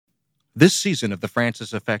This season of The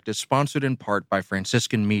Francis Effect is sponsored in part by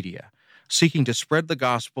Franciscan Media, seeking to spread the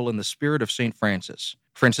gospel in the spirit of St. Francis.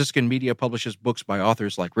 Franciscan Media publishes books by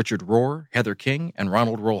authors like Richard Rohr, Heather King, and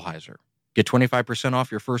Ronald Rollheiser. Get 25%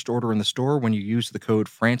 off your first order in the store when you use the code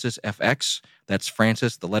FrancisFX, that's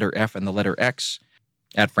Francis, the letter F, and the letter X,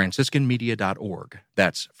 at franciscanmedia.org.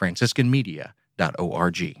 That's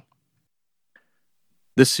franciscanmedia.org.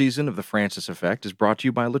 This season of The Francis Effect is brought to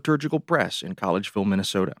you by Liturgical Press in Collegeville,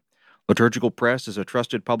 Minnesota. Liturgical Press is a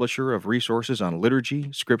trusted publisher of resources on liturgy,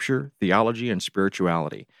 scripture, theology, and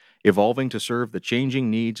spirituality, evolving to serve the changing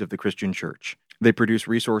needs of the Christian Church. They produce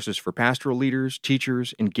resources for pastoral leaders,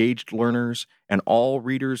 teachers, engaged learners, and all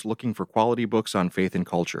readers looking for quality books on faith and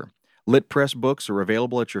culture. Lit Press books are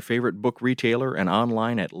available at your favorite book retailer and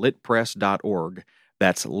online at litpress.org.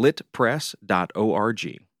 That's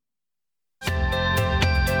litpress.org.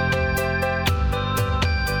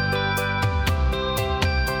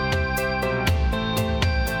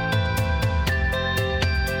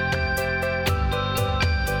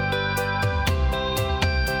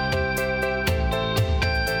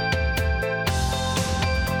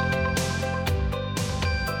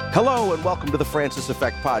 Hello and welcome to the Francis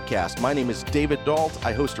Effect podcast. My name is David Dalt.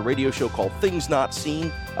 I host a radio show called Things Not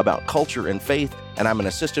Seen about culture and faith, and I'm an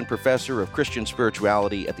assistant professor of Christian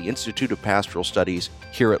spirituality at the Institute of Pastoral Studies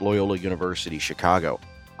here at Loyola University, Chicago.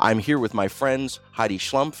 I'm here with my friends Heidi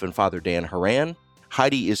Schlumpf and Father Dan Horan.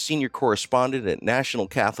 Heidi is senior correspondent at National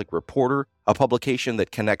Catholic Reporter, a publication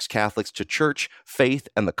that connects Catholics to church, faith,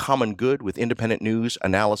 and the common good with independent news,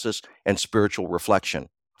 analysis, and spiritual reflection.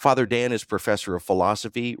 Father Dan is professor of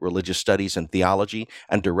philosophy, religious studies, and theology,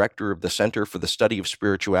 and director of the Center for the Study of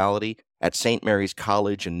Spirituality at St. Mary's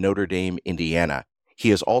College in Notre Dame, Indiana. He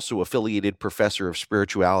is also affiliated professor of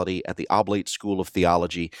spirituality at the Oblate School of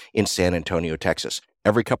Theology in San Antonio, Texas.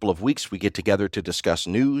 Every couple of weeks, we get together to discuss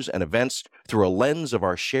news and events through a lens of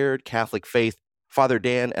our shared Catholic faith. Father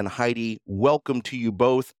Dan and Heidi, welcome to you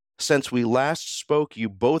both. Since we last spoke, you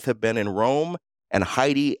both have been in Rome. And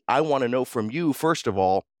Heidi, I want to know from you, first of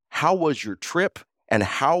all, how was your trip and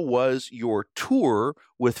how was your tour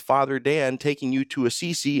with Father Dan taking you to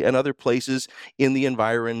Assisi and other places in the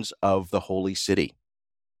environs of the Holy City?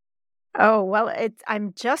 Oh, well,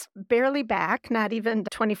 I'm just barely back, not even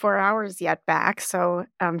 24 hours yet back, so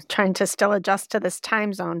I'm trying to still adjust to this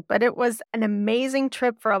time zone. But it was an amazing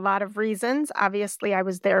trip for a lot of reasons. Obviously, I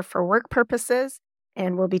was there for work purposes,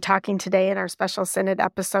 and we'll be talking today in our special Synod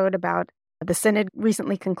episode about the Synod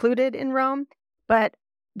recently concluded in Rome. But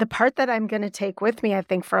the part that I'm going to take with me, I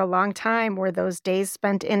think, for a long time were those days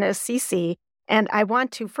spent in Assisi. And I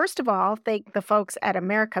want to, first of all, thank the folks at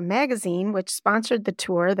America Magazine, which sponsored the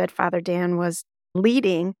tour that Father Dan was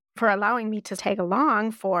leading, for allowing me to tag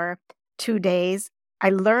along for 2 days.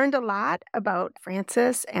 I learned a lot about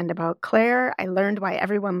Francis and about Clare. I learned why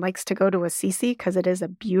everyone likes to go to Assisi, because it is a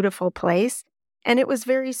beautiful place. And it was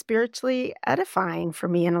very spiritually edifying for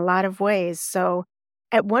me in a lot of ways. So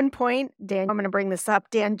at one point, Dan, I'm going to bring this up,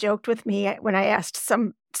 Dan joked with me when I asked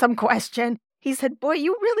some question. He said, "Boy,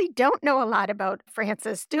 you really don't know a lot about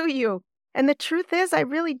Francis, do you?" And the truth is, I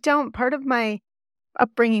really don't. Part of my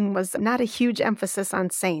upbringing was not a huge emphasis on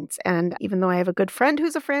saints. And even though I have a good friend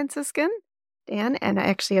who's a Franciscan, Dan, and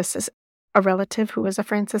actually a relative who is a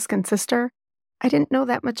Franciscan sister, I didn't know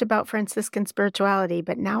that much about Franciscan spirituality,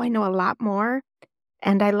 but now I know a lot more,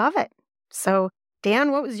 and I love it. So,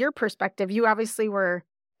 Dan, what was your perspective? You obviously were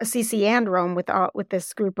Assisi and Rome with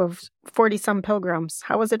this group of 40-some pilgrims.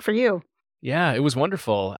 How was it for you? Yeah, it was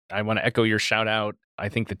wonderful. I want to echo your shout out. I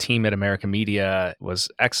think the team at America Media was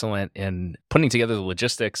excellent in putting together the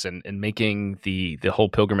logistics and making the whole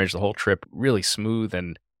pilgrimage, the whole trip really smooth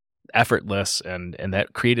and effortless. And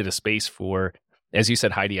that created a space for, as you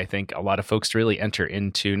said, Heidi, I think a lot of folks to really enter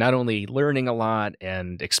into not only learning a lot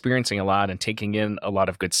and experiencing a lot and taking in a lot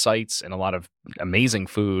of good sights and a lot of amazing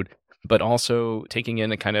food, but also taking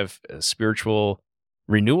in a kind of spiritual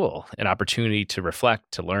renewal, an opportunity to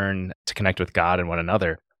reflect, to learn, to connect with God and one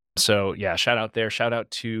another. So yeah, shout out there. Shout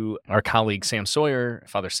out to our colleague Sam Sawyer,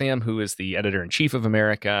 Father Sam, who is the editor-in-chief of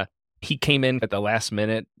America. He came in at the last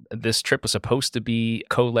minute. This trip was supposed to be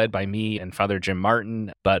co-led by me and Father Jim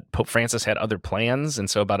Martin, but Pope Francis had other plans. And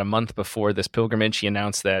so about a month before this pilgrimage, he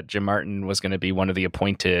announced that Jim Martin was going to be one of the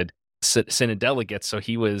appointed Synod delegates. So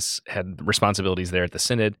he had responsibilities there at the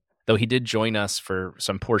Synod, though he did join us for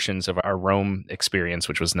some portions of our Rome experience,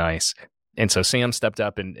 which was nice. And so Sam stepped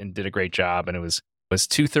up and did a great job. And it was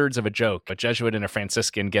 2/3 of a joke. A Jesuit and a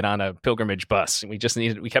Franciscan get on a pilgrimage bus. We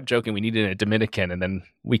kept joking we needed a Dominican, and then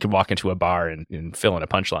we could walk into a bar and fill in a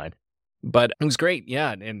punchline. But it was great,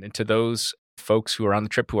 yeah. And to those folks who are on the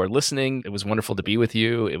trip who are listening. It was wonderful to be with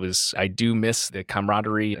you. I do miss the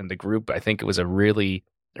camaraderie and the group. I think it was a really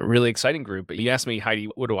exciting group. But you asked me, Heidi,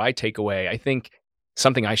 what do I take away? I think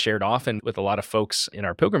something I shared often with a lot of folks in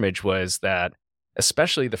our pilgrimage was that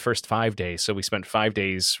especially the first 5 days. So we spent 5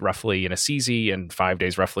 days roughly in Assisi and 5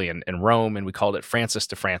 days roughly in Rome, and we called it Francis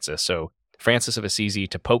to Francis. So Francis of Assisi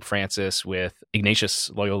to Pope Francis with Ignatius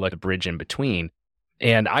Loyola, the bridge in between.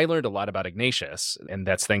 And I learned a lot about Ignatius, and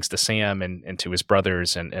that's thanks to Sam and to his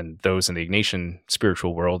brothers and those in the Ignatian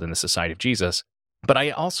spiritual world in the Society of Jesus. But I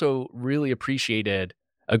also really appreciated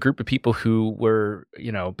a group of people who were,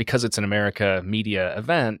 because it's an America media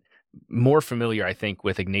event, more familiar, I think,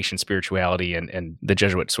 with Ignatian spirituality and the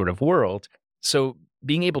Jesuit sort of world. So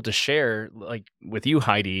being able to share, like with you,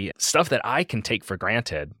 Heidi, stuff that I can take for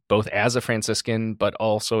granted, both as a Franciscan, but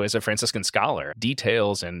also as a Franciscan scholar,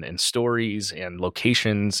 details and stories and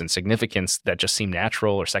locations and significance that just seem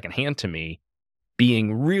natural or secondhand to me,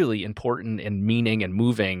 being really important and meaning and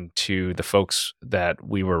moving to the folks that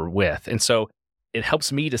we were with. And so it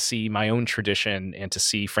helps me to see my own tradition and to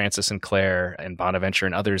see Francis and Clare and Bonaventure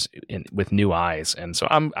and others with new eyes. And so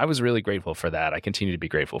I was really grateful for that. I continue to be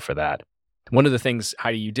grateful for that. One of the things,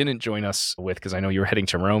 Heidi, you didn't join us with, because I know you were heading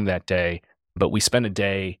to Rome that day, but we spent a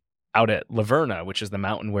day out at Laverna, which is the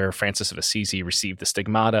mountain where Francis of Assisi received the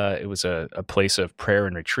stigmata. It was a place of prayer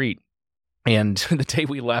and retreat. And the day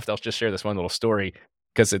we left, I'll just share this one little story,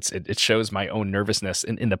 because it shows my own nervousness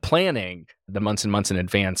in the planning, the months and months in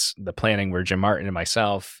advance, the planning where Jim Martin and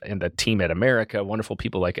myself and the team at America, wonderful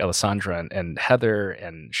people like Alessandra and Heather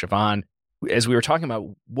and Siobhan, as we were talking about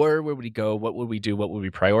where would we go, what would we do, what would we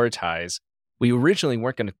prioritize, we originally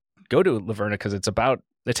weren't going to go to Laverna because it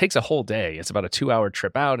takes a whole day. It's about a 2-hour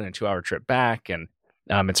trip out and a 2-hour trip back, and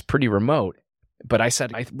it's pretty remote. But I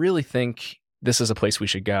said, I really think this is a place we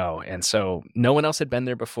should go. And so no one else had been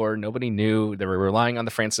there before. Nobody knew. They were relying on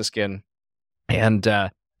the Franciscan. And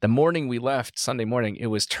the morning we left, Sunday morning, it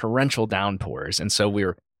was torrential downpours. And so we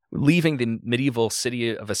were leaving the medieval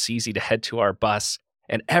city of Assisi to head to our bus,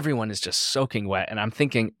 and everyone is just soaking wet. And I'm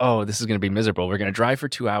thinking, oh, this is going to be miserable. We're going to drive for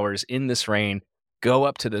 2 hours in this rain, go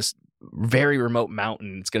up to this very remote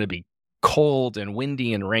mountain. It's going to be cold and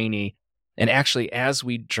windy and rainy. And actually, as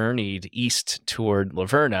we journeyed east toward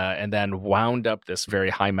Laverna and then wound up this very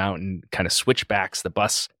high mountain, kind of switchbacks, the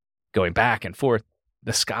bus going back and forth,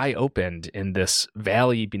 the sky opened in this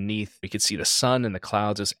valley beneath. We could see the sun and the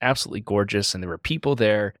clouds. It was absolutely gorgeous. And there were people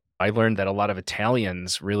there. I learned that a lot of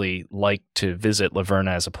Italians really like to visit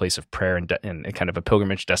Laverna as a place of prayer and kind of a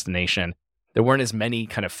pilgrimage destination. There weren't as many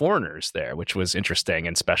kind of foreigners there, which was interesting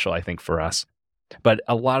and special, I think, for us. But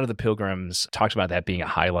a lot of the pilgrims talked about that being a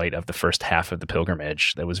highlight of the first half of the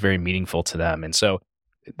pilgrimage that was very meaningful to them. And so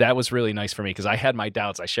that was really nice for me, because I had my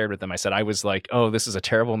doubts. I shared with them. I said, I was like, oh, this is a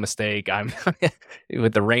terrible mistake. I'm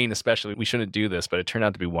with the rain, especially, we shouldn't do this. But it turned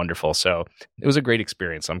out to be wonderful. So it was a great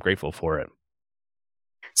experience. I'm grateful for it.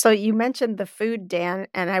 So you mentioned the food, Dan,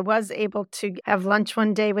 and I was able to have lunch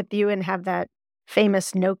one day with you and have that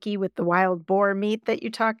famous gnocchi with the wild boar meat that you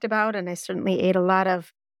talked about. And I certainly ate a lot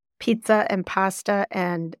of pizza and pasta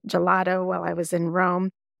and gelato while I was in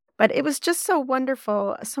Rome. But it was just so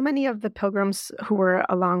wonderful. So many of the pilgrims who were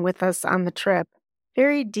along with us on the trip,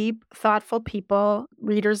 very deep, thoughtful people,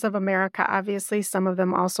 readers of America, obviously, some of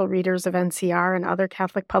them also readers of NCR and other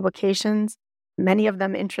Catholic publications, many of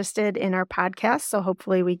them interested in our podcast. So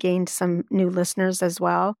hopefully we gained some new listeners as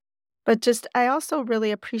well. But I also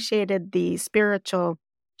really appreciated the spiritual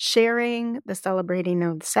sharing, the celebrating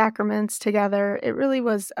of the sacraments together. It really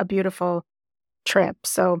was a beautiful trip.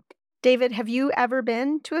 So, David, have you ever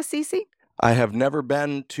been to Assisi? I have never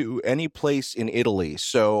been to any place in Italy,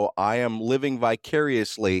 so I am living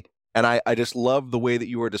vicariously, and I just love the way that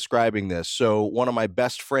you are describing this. So one of my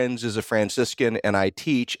best friends is a Franciscan, and I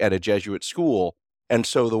teach at a Jesuit school, and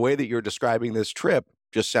so the way that you're describing this trip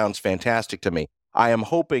just sounds fantastic to me. I am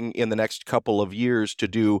hoping in the next couple of years to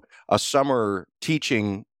do a summer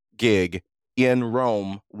teaching gig in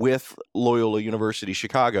Rome with Loyola University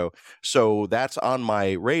Chicago. So that's on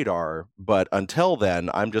my radar. But until then,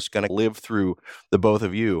 I'm just going to live through the both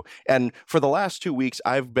of you. And for the last 2 weeks,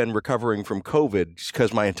 I've been recovering from COVID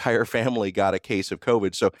because my entire family got a case of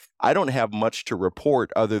COVID. So I don't have much to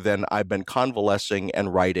report other than I've been convalescing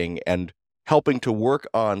and writing and helping to work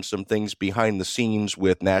on some things behind the scenes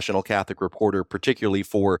with National Catholic Reporter, particularly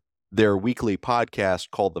for their weekly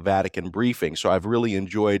podcast called The Vatican Briefing. So I've really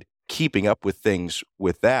enjoyed keeping up with things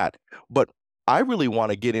with that. But I really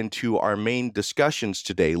want to get into our main discussions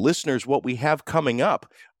today. Listeners, what we have coming up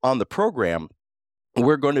on the program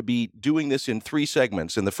We're going to be doing this in 3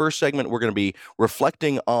 segments. In the first segment, we're going to be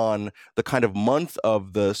reflecting on the kind of month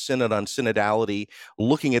of the Synod on Synodality,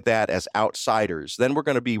 looking at that as outsiders. Then we're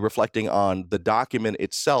going to be reflecting on the document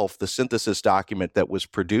itself, the synthesis document that was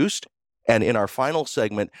produced. And in our final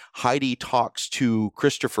segment, Heidi talks to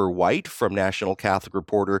Christopher White from National Catholic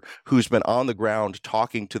Reporter, who's been on the ground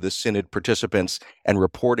talking to the Synod participants and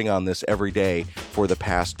reporting on this every day for the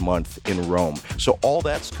past month in Rome. So all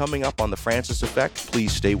that's coming up on The Francis Effect.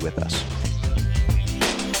 Please stay with us.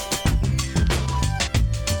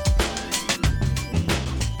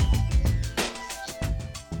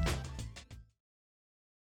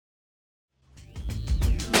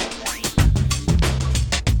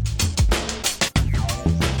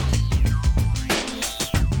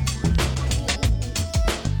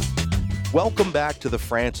 Welcome back to The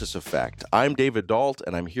Francis Effect. I'm David Dalt,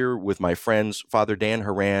 and I'm here with my friends Father Dan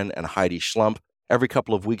Horan and Heidi Schlump. Every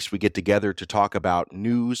couple of weeks, we get together to talk about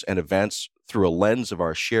news and events through a lens of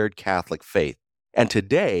our shared Catholic faith. And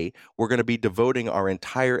today, we're going to be devoting our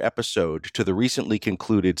entire episode to the recently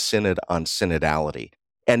concluded Synod on Synodality.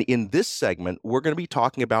 And in this segment, we're going to be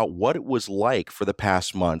talking about what it was like for the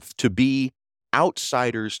past month to be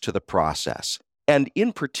outsiders to the process. And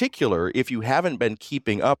in particular, if you haven't been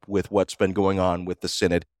keeping up with what's been going on with the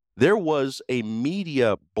Synod, there was a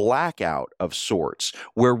media blackout of sorts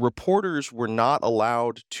where reporters were not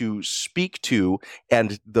allowed to speak to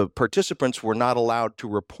and the participants were not allowed to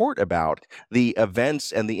report about the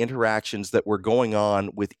events and the interactions that were going on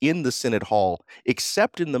within the Synod Hall,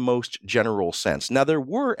 except in the most general sense. Now, there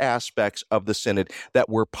were aspects of the Synod that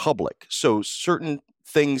were public, so certain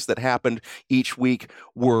things that happened each week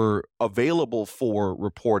were available for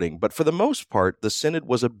reporting. But for the most part, the Synod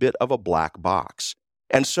was a bit of a black box.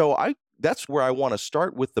 And so that's where I want to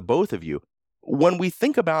start with the both of you. When we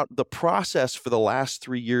think about the process for the last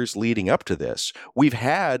 3 years leading up to this, we've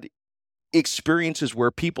had experiences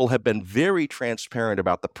where people have been very transparent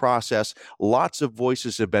about the process. Lots of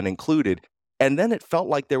voices have been included. And then it felt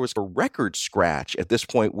like there was a record scratch at this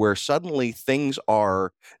point where suddenly things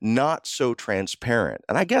are not so transparent.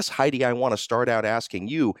 And I guess, Heidi, I want to start out asking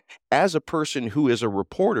you, as a person who is a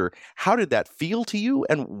reporter, how did that feel to you?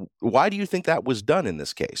 And why do you think that was done in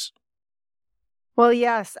this case? Well,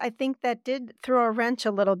 yes, I think that did throw a wrench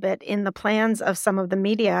a little bit in the plans of some of the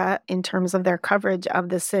media in terms of their coverage of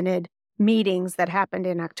the Synod meetings that happened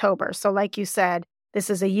in October. So like you said,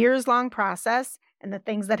 this is a years-long process. And the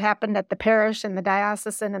things that happened at the parish and the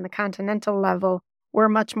diocesan and the continental level were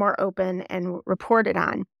much more open and reported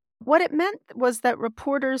on. What it meant was that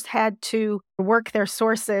reporters had to work their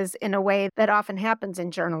sources in a way that often happens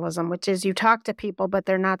in journalism, which is you talk to people, but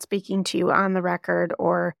they're not speaking to you on the record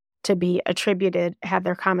or to be attributed, have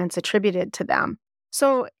their comments attributed to them.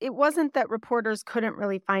 So it wasn't that reporters couldn't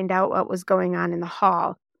really find out what was going on in the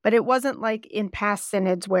hall, but it wasn't like in past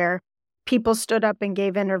synods where people stood up and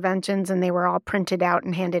gave interventions and they were all printed out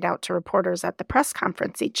and handed out to reporters at the press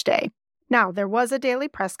conference each day. Now, there was a daily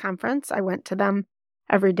press conference. I went to them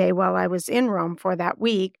every day while I was in Rome for that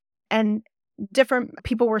week, and different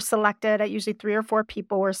people were selected. Usually 3 or 4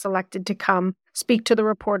 people were selected to come speak to the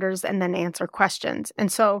reporters and then answer questions.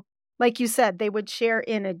 And so, like you said, they would share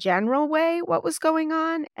in a general way what was going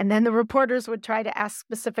on, and then the reporters would try to ask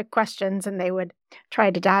specific questions and they would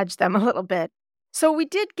try to dodge them a little bit. So we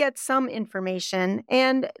did get some information,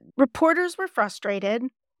 and reporters were frustrated.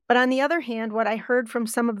 But on the other hand, what I heard from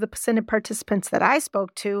some of the Synod participants that I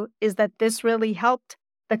spoke to is that this really helped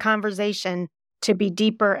the conversation to be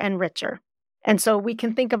deeper and richer. And so we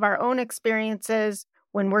can think of our own experiences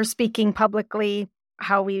when we're speaking publicly,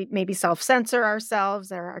 how we maybe self-censor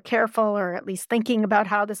ourselves or are careful or at least thinking about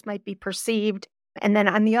how this might be perceived. And then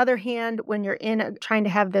on the other hand, when you're trying to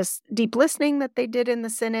have this deep listening that they did in the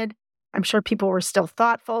Synod, I'm sure people were still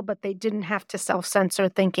thoughtful, but they didn't have to self-censor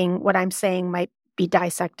thinking what I'm saying might be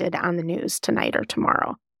dissected on the news tonight or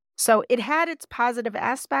tomorrow. So it had its positive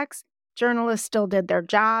aspects. Journalists still did their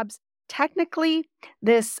jobs. Technically,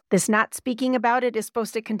 this not speaking about it is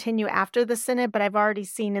supposed to continue after the Synod, but I've already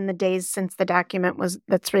seen in the days since the document was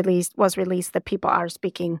released that people are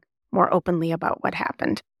speaking more openly about what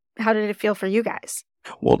happened. How did it feel for you guys?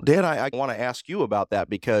 Well, Dan, I want to ask you about that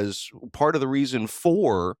because part of the reason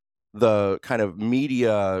for the kind of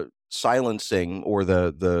media silencing or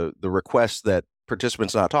the request that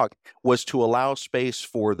participants not talk was to allow space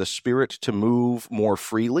for the Spirit to move more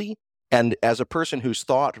freely. And as a person who's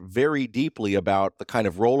thought very deeply about the kind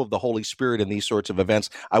of role of the Holy Spirit in these sorts of events,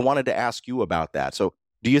 I wanted to ask you about that. So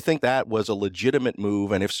do you think that was a legitimate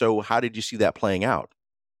move? And if so, how did you see that playing out?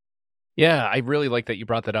 Yeah, I really like that you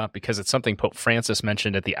brought that up because it's something Pope Francis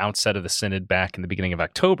mentioned at the outset of the Synod back in the beginning of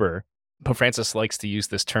October, Pope Francis likes to use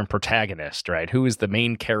this term protagonist, right? Who is the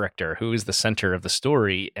main character? Who is the center of the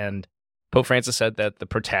story? And Pope Francis said that the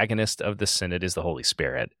protagonist of the synod is the Holy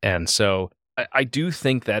Spirit. And so I do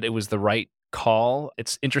think that it was the right call.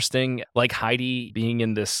 It's interesting, like Heidi, being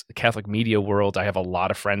in this Catholic media world, I have a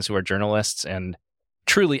lot of friends who are journalists, and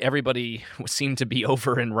truly everybody seemed to be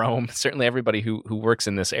over in Rome. Certainly everybody who works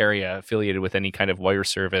in this area affiliated with any kind of wire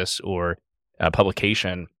service or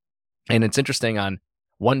publication. And it's interesting, on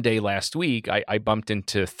one day last week, I bumped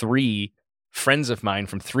into 3 friends of mine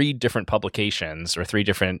from 3 different publications or 3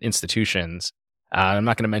 different institutions. I'm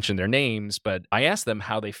not going to mention their names, but I asked them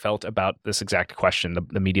how they felt about this exact question,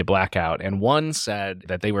 the media blackout. And one said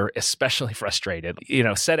that they were especially frustrated.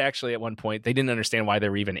 Said actually at one point they didn't understand why they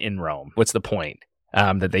were even in Rome. What's the point?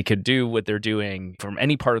 That they could do what they're doing from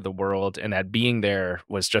any part of the world, and that being there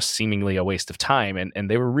was just seemingly a waste of time. And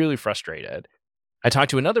they were really frustrated. I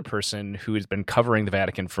talked to another person who has been covering the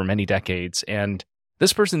Vatican for many decades, and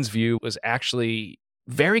this person's view was actually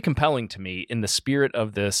very compelling to me in the spirit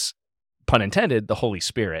of this, pun intended, the Holy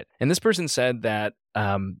Spirit. And this person said that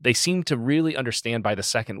they seemed to really understand by the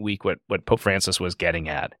second week what Pope Francis was getting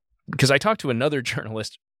at. Because I talked to another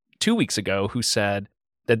journalist 2 weeks ago who said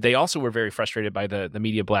that they also were very frustrated by the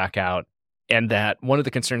media blackout, and that one of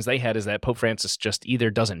the concerns they had is that Pope Francis just either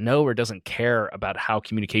doesn't know or doesn't care about how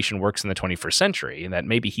communication works in the 21st century, and that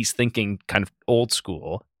maybe he's thinking kind of old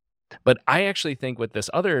school. But I actually think what this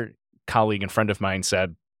other colleague and friend of mine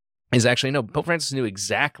said is actually, no, Pope Francis knew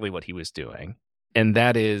exactly what he was doing. And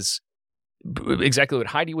that is exactly what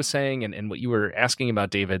Heidi was saying and what you were asking about,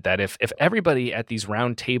 David, that if everybody at these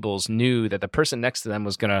round tables knew that the person next to them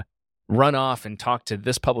was going to run off and talk to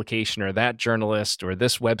this publication or that journalist or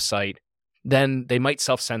this website, then they might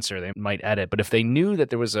self-censor, they might edit. But if they knew that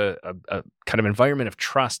there was a kind of environment of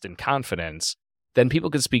trust and confidence, then people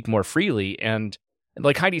could speak more freely. And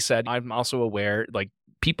like Heidi said, I'm also aware, like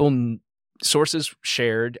sources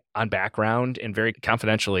shared on background and very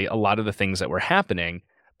confidentially a lot of the things that were happening.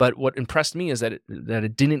 But what impressed me is that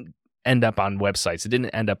it didn't end up on websites. It didn't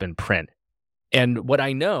end up in print. And what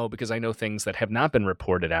I know, because I know things that have not been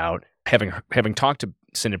reported out, having talked to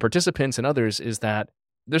Synod participants and others, is that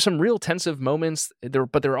there's some real tensive moments,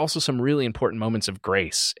 but there are also some really important moments of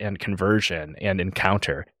grace and conversion and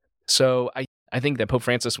encounter. So I think that Pope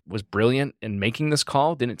Francis was brilliant in making this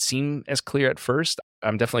call. Didn't seem as clear at first.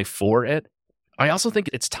 I'm definitely for it. I also think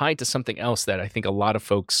it's tied to something else that I think a lot of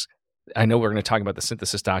folks, I know we're going to talk about the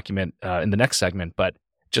synthesis document in the next segment, but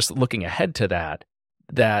just looking ahead to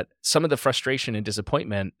that some of the frustration and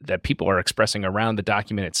disappointment that people are expressing around the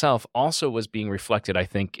document itself also was being reflected, I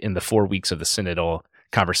think, in the 4 weeks of the synodal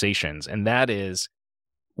conversations. And that is,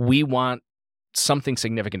 we want something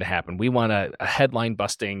significant to happen. We want a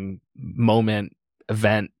headline-busting moment,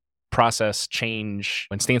 event, process, change,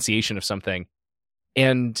 instantiation of something.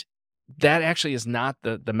 And that actually is not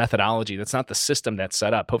the methodology. That's not the system that's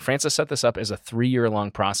set up. Pope Francis set this up as a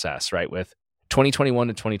 3-year-long process, right, with 2021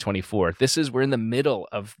 to 2024. We're in the middle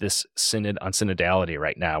of this synod on synodality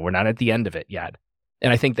right now. We're not at the end of it yet.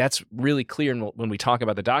 And I think that's really clear. And when we talk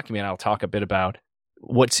about the document, I'll talk a bit about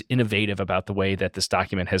what's innovative about the way that this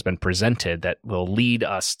document has been presented that will lead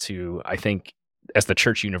us to, I think, as the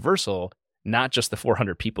Church Universal, not just the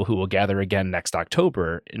 400 people who will gather again next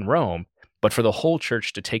October in Rome, but for the whole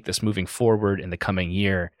church to take this moving forward in the coming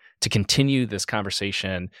year, to continue this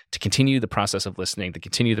conversation, to continue the process of listening, to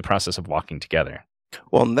continue the process of walking together.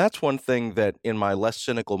 Well, and that's one thing that in my less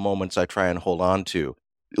cynical moments I try and hold on to.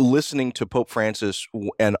 Listening to Pope Francis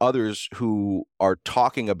and others who are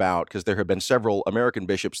talking about, because there have been several American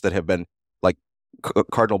bishops that have been, like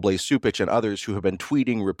Cardinal Blaise Supich and others, who have been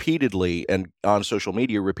tweeting repeatedly and on social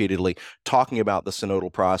media repeatedly talking about the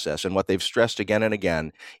synodal process. And what they've stressed again and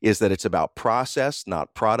again is that it's about process,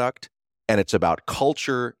 not product, and it's about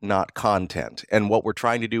culture, not content. And what we're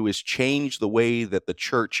trying to do is change the way that the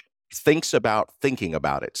church thinks about thinking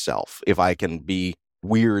about itself, if I can be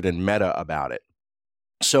weird and meta about it.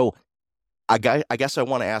 So I guess I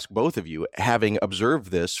want to ask both of you, having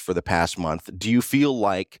observed this for the past month, do you feel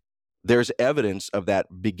like there's evidence of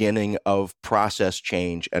that beginning of process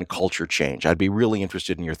change and culture change? I'd be really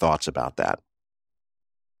interested in your thoughts about that.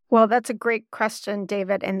 Well, that's a great question,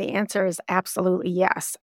 David, and the answer is absolutely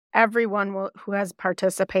yes. Everyone who has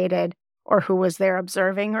participated or who was there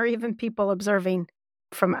observing, or even people observing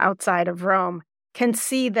from outside of Rome, can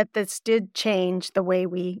see that this did change the way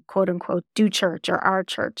we, quote unquote, do church or our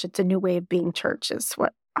church. It's a new way of being church, is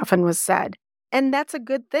what often was said. And that's a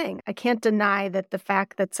good thing. I can't deny that the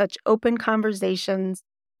fact that such open conversations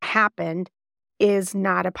happened is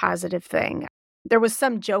not a positive thing. There was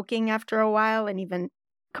some joking after a while, and even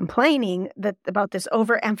complaining about this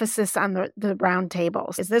overemphasis on the round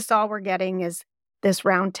tables. Is this all we're getting, is this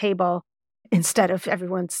round table instead of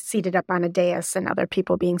everyone seated up on a dais and other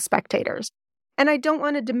people being spectators? And I don't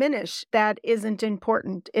want to diminish that isn't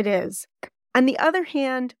important. It is. On the other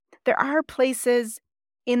hand, there are places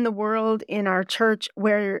in the world, in our church,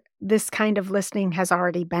 where this kind of listening has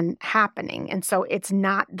already been happening. And so it's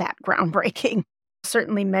not that groundbreaking.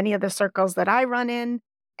 Certainly many of the circles that I run in.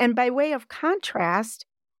 And by way of contrast,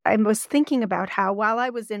 I was thinking about how while I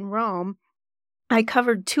was in Rome, I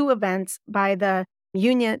covered 2 events by the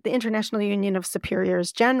International Union of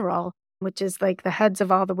Superiors General, which is like the heads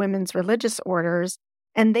of all the women's religious orders.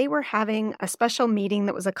 And they were having a special meeting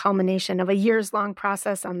that was a culmination of a years-long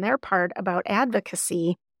process on their part about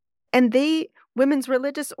advocacy. And women's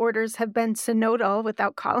religious orders have been synodal,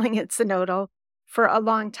 without calling it synodal, for a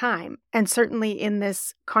long time. And certainly in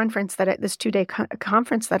this conference, this 2-day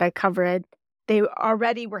conference that I covered, they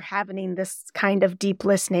already were having this kind of deep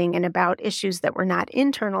listening and about issues that were not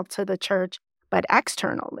internal to the church, but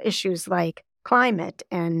external, issues like climate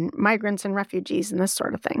and migrants and refugees and this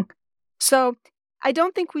sort of thing. So I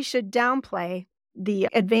don't think we should downplay the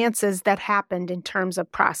advances that happened in terms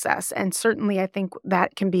of process. And certainly I think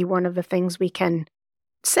that can be one of the things we can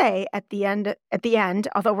say at the end,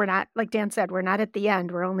 although we're not, like Dan said, we're not at the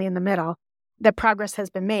end, we're only in the middle, that progress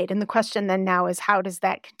has been made. And the question then now is, how does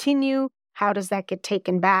that continue? How does that get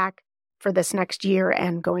taken back for this next year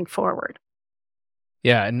and going forward?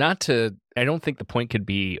 Yeah, and I don't think the point could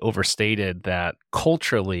be overstated that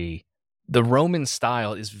culturally, the Roman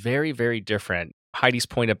style is very, very different. Heidi's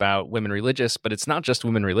point about women religious, but it's not just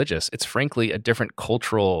women religious. It's frankly a different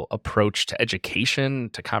cultural approach to education,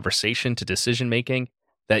 to conversation, to decision-making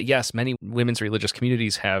that, yes, many women's religious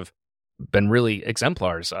communities have been really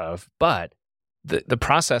exemplars of, but the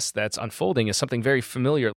process that's unfolding is something very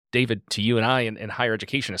familiar, David, to you and I in higher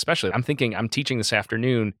education especially. I'm teaching this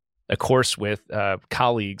afternoon a course with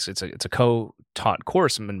colleagues. It's a co-taught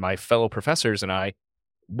course, and my fellow professors and I,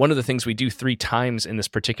 one of the things we do 3 times in this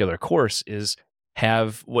particular course is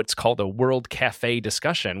have what's called a World Cafe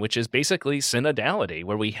discussion, which is basically synodality,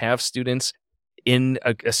 where we have students in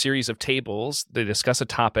a series of tables. They discuss a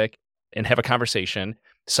topic and have a conversation.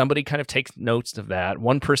 Somebody kind of takes notes of that.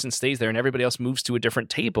 One person stays there and everybody else moves to a different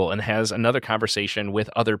table and has another conversation with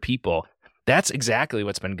other people. That's exactly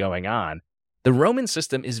what's been going on. The Roman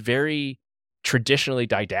system is very traditionally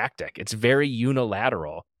didactic. It's very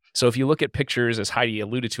unilateral. So if you look at pictures, as Heidi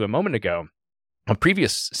alluded to a moment ago, on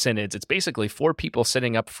previous synods, it's basically 4 people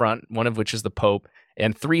sitting up front, one of which is the Pope,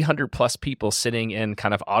 and 300 plus people sitting in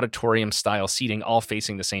kind of auditorium style seating, all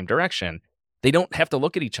facing the same direction. They don't have to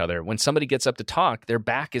look at each other. When somebody gets up to talk, their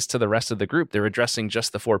back is to the rest of the group. They're addressing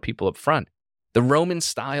just the 4 people up front. The Roman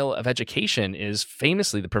style of education is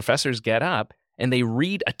famously the professors get up and they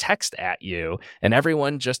read a text at you, and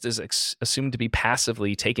everyone just is assumed to be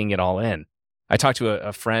passively taking it all in. I talked to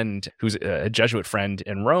a friend who's a Jesuit friend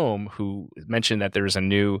in Rome who mentioned that there's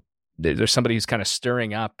somebody who's kind of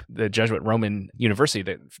stirring up the Jesuit Roman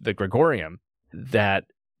University, the Gregorium, that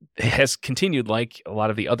has continued, like a lot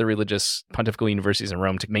of the other religious pontifical universities in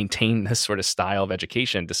Rome, to maintain this sort of style of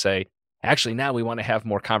education, to say, actually, now we want to have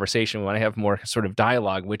more conversation, we want to have more sort of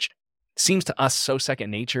dialogue, which seems to us so second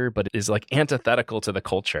nature, but is like antithetical to the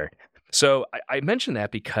culture. So I mention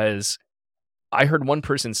that because I heard one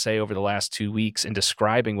person say over the last 2 weeks in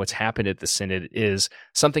describing what's happened at the Synod is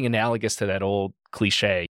something analogous to that old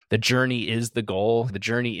cliche. The journey is the goal. The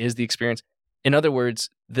journey is the experience. In other words,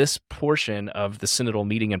 this portion of the synodal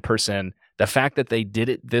meeting in person, the fact that they did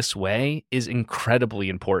it this way is incredibly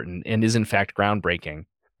important and is in fact groundbreaking.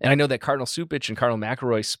 And I know that Cardinal Cupich and Cardinal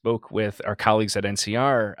McElroy spoke with our colleagues at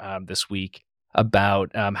NCR this week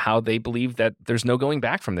about how they believe that there's no going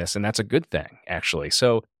back from this, and that's a good thing, actually.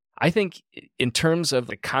 So I think in terms of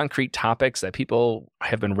the concrete topics that people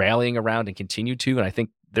have been rallying around and continue to, and I think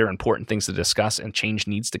they're important things to discuss and change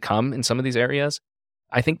needs to come in some of these areas,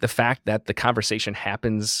 I think the fact that the conversation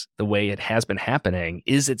happens the way it has been happening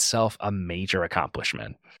is itself a major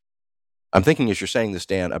accomplishment. I'm thinking, as you're saying this,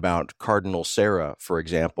 Dan, about Cardinal Sarah, for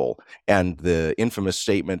example, and the infamous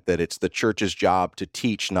statement that it's the church's job to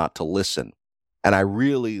teach, not to listen. And I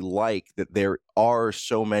really like that there are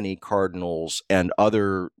so many cardinals and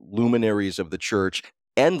other luminaries of the church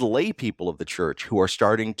and lay people of the church who are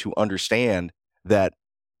starting to understand that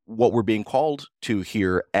what we're being called to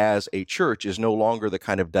here as a church is no longer the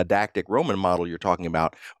kind of didactic Roman model you're talking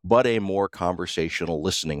about, but a more conversational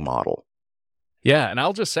listening model. Yeah, and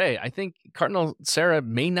I'll just say, I think Cardinal Sarah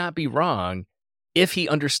may not be wrong if he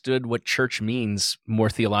understood what church means more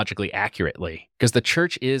theologically accurately. Because the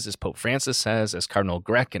church is, as Pope Francis says, as Cardinal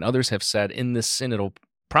Grech and others have said in this synodal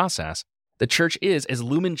process, the church is, as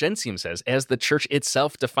Lumen Gentium says, as the church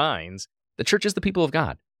itself defines, the church is the people of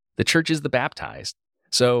God. The church is the baptized.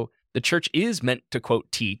 So the church is meant to,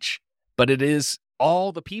 quote, teach, but it is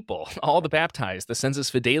all the people, all the baptized, the sensus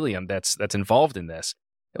fidelium that's involved in this.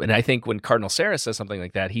 And I think when Cardinal Sarah says something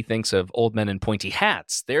like that, he thinks of old men in pointy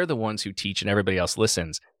hats. They're the ones who teach and everybody else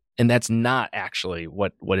listens. And that's not actually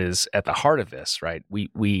what is at the heart of this, right?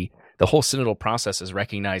 The whole synodal process is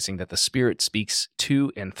recognizing that the Spirit speaks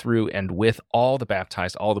to and through and with all the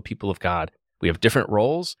baptized, all the people of God. We have different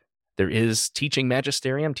roles. There is teaching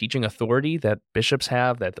magisterium, teaching authority that bishops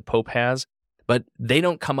have, that the Pope has, but they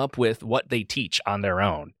don't come up with what they teach on their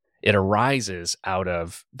own. It arises out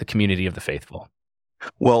of the community of the faithful.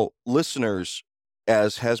 Well, listeners,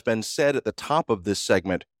 as has been said at the top of this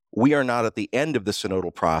segment, we are not at the end of the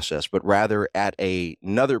synodal process, but rather at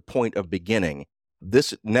another point of beginning.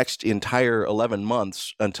 This next entire 11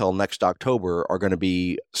 months until next October are going to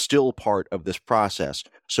be still part of this process.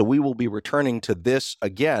 So we will be returning to this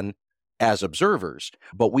again as observers,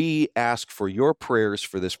 but we ask for your prayers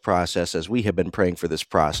for this process as we have been praying for this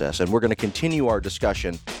process. And we're going to continue our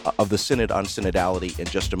discussion of the Synod on Synodality in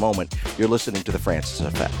just a moment. You're listening to The Francis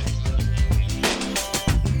Effect.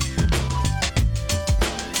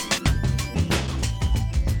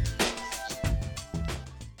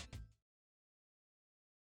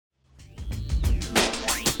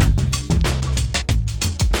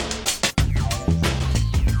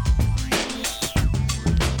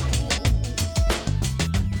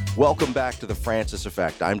 Welcome back to The Francis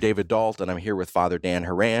Effect. I'm David Dalt, and I'm here with Father Dan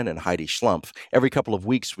Horan and Heidi Schlumpf. Every couple of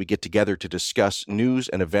weeks, we get together to discuss news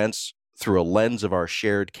and events through a lens of our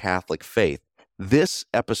shared Catholic faith. This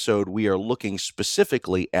episode, we are looking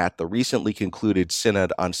specifically at the recently concluded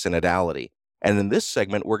Synod on Synodality. And in this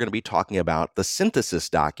segment, we're going to be talking about the synthesis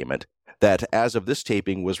document that, as of this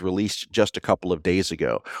taping, was released just a couple of days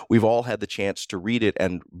ago. We've all had the chance to read it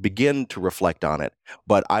and begin to reflect on it,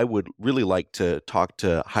 but I would really like to talk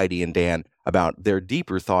to Heidi and Dan about their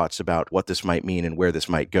deeper thoughts about what this might mean and where this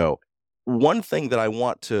might go. One thing that I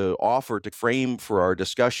want to offer to frame for our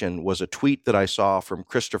discussion was a tweet that I saw from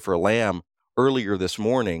Christopher Lamb earlier this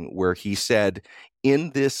morning, where he said,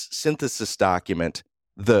 in this synthesis document,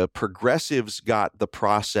 the progressives got the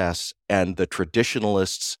process and the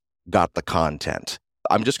traditionalists got the content.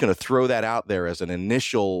 I'm just going to throw that out there as an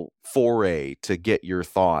initial foray to get your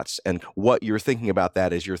thoughts and what you're thinking about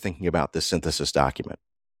that as you're thinking about this synthesis document.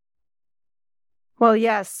 Well,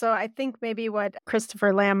 yes. So I think maybe what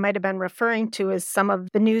Christopher Lamb might have been referring to is some of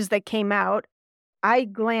the news that came out. I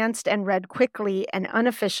glanced and read quickly an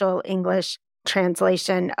unofficial English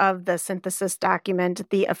translation of the synthesis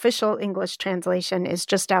document. The official English translation is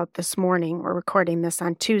just out this morning. We're recording this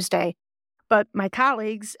on Tuesday. But my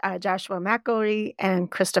colleagues, Joshua McElry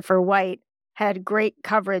and Christopher White, had great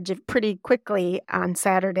coverage pretty quickly on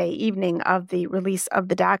Saturday evening of the release of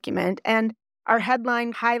the document. And our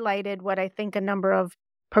headline highlighted what I think a number of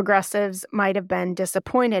progressives might have been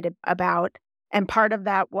disappointed about. And part of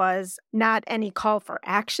that was not any call for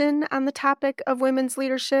action on the topic of women's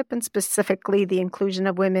leadership, and specifically the inclusion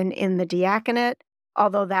of women in the diaconate,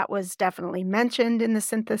 although that was definitely mentioned in the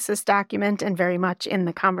synthesis document and very much in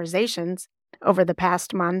the conversations over the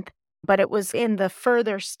past month. But it was in the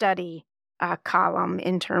further study column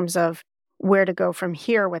in terms of where to go from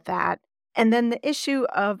here with that. And then the issue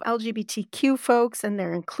of LGBTQ folks and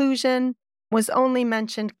their inclusion was only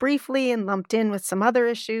mentioned briefly and lumped in with some other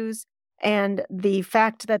issues. And the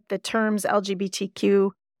fact that the terms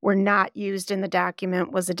LGBTQ were not used in the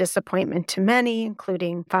document was a disappointment to many,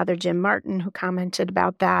 including Father Jim Martin, who commented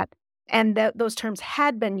about that. And that those terms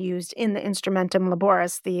had been used in the Instrumentum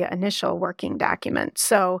Laboris, the initial working document.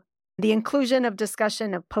 So the inclusion of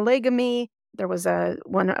discussion of polygamy, there was a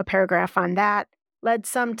paragraph on that, led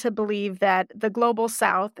some to believe that the global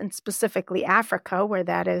South, and specifically Africa, where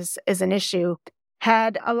that is an issue,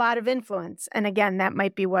 had a lot of influence. And again, that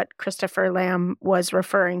might be what Christopher Lamb was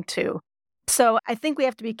referring to. So I think we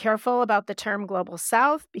have to be careful about the term global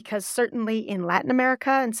South, because certainly in Latin America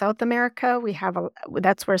and South America,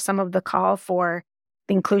 that's where some of the call for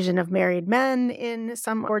the inclusion of married men in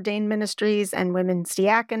some ordained ministries and women's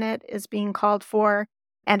diaconate is being called for.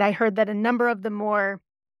 And I heard that a number of the more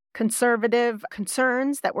conservative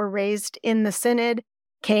concerns that were raised in the synod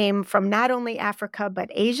came from not only Africa, but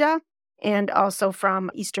Asia, and also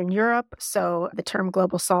from Eastern Europe. So the term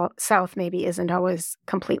global South maybe isn't always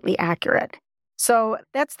completely accurate. So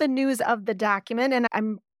that's the news of the document.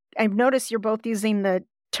 And I've noticed you're both using the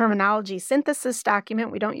terminology synthesis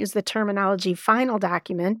document. We don't use the terminology final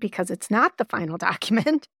document because it's not the final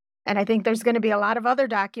document. And I think there's going to be a lot of other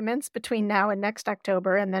documents between now and next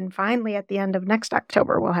October. And then finally, at the end of next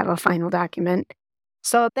October, we'll have a final document.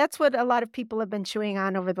 So that's what a lot of people have been chewing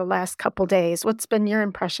on over the last couple days. What's been your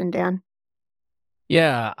impression, Dan?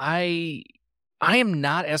 Yeah, I am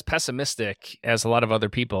not as pessimistic as a lot of other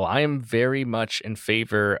people. I am very much in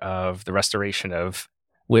favor of the restoration of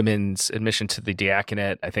women's admission to the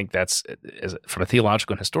diaconate. I think that's, from a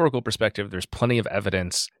theological and historical perspective, there's plenty of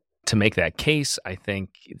evidence to make that case. I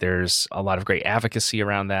think there's a lot of great advocacy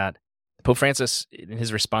around that. Pope Francis, in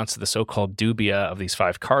his response to the so-called dubia of these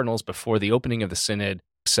 5 cardinals before the opening of the synod,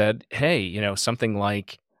 said, hey, something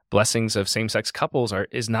like blessings of same-sex couples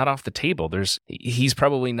is not off the table. He's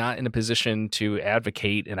probably not in a position to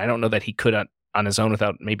advocate, and I don't know that he could on his own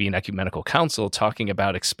without maybe an ecumenical council talking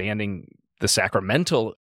about expanding the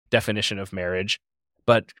sacramental definition of marriage.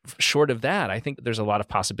 But short of that, I think there's a lot of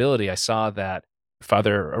possibility. I saw that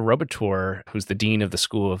Father Robitor, who's the dean of the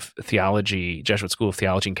School of Theology, Jesuit School of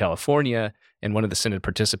Theology in California, and one of the synod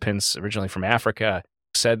participants originally from Africa,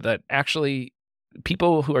 said that actually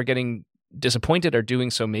people who are getting disappointed are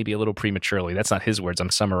doing so maybe a little prematurely. That's not his words.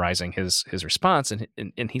 I'm summarizing his response.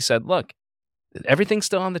 And he said, look, everything's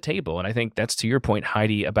still on the table. And I think that's to your point,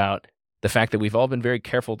 Heidi, about the fact that we've all been very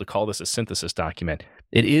careful to call this a synthesis document.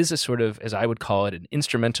 It is a sort of, as I would call it, an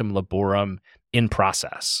instrumentum laborum in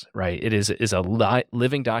process, right? It is a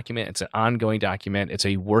living document. It's an ongoing document. It's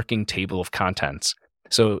a working table of contents.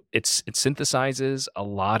 So it synthesizes a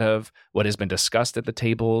lot of what has been discussed at the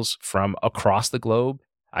tables from across the globe.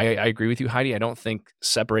 I agree with you, Heidi. I don't think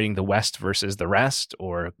separating the West versus the rest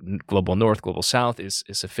or global North, global South is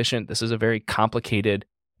sufficient. This is a very complicated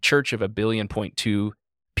church of 1.2 billion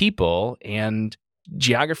people, and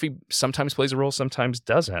geography sometimes plays a role, sometimes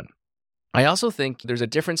doesn't. I also think there's a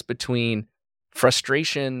difference between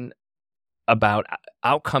frustration about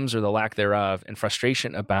outcomes or the lack thereof and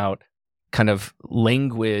frustration about kind of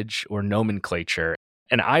language or nomenclature.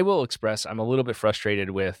 And I will express, I'm a little bit frustrated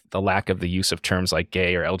with the lack of the use of terms like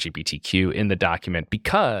gay or LGBTQ in the document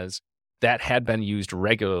because that had been used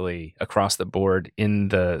regularly across the board in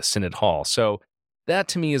the Synod Hall. So that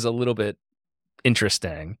to me is a little bit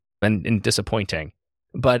interesting and disappointing.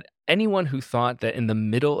 But anyone who thought that in the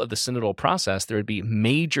middle of the synodal process, there would be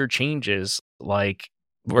major changes like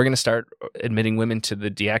we're going to start admitting women to the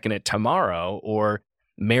diaconate tomorrow or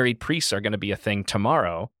married priests are going to be a thing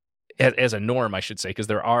tomorrow, as a norm, I should say, because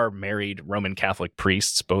there are married Roman Catholic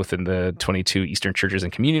priests, both in the 22 Eastern churches in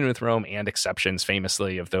communion with Rome and exceptions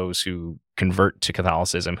famously of those who convert to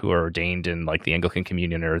Catholicism who are ordained in like the Anglican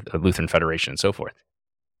Communion or the Lutheran Federation and so forth.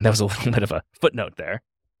 That was a little bit of a footnote there.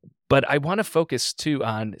 But I want to focus too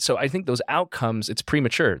on, so I think those outcomes, it's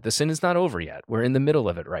premature. The sin is not over yet. We're in the middle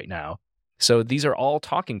of it right now. So these are all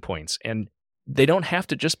talking points, and they don't have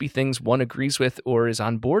to just be things one agrees with or is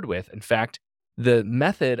on board with. In fact, the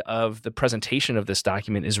method of the presentation of this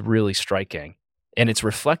document is really striking, and it's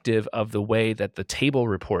reflective of the way that the table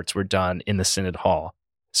reports were done in the Synod Hall.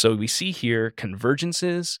 So we see here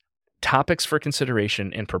convergences, topics for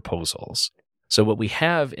consideration, and proposals. So what we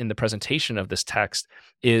have in the presentation of this text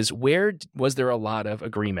is where was there a lot of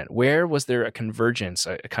agreement? Where was there a convergence,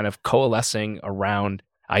 a kind of coalescing around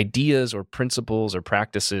ideas or principles or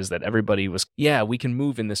practices that everybody was, yeah, we can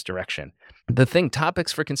move in this direction. The thing,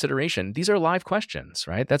 topics for consideration, these are live questions,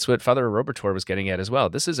 right? That's what Father Robitor was getting at as well.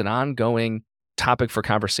 This is an ongoing topic for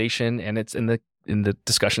conversation, and it's in the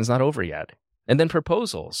discussion's not over yet. And then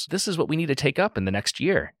proposals. This is what we need to take up in the next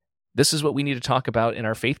year. This is what we need to talk about in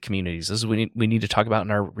our faith communities. This is what we need to talk about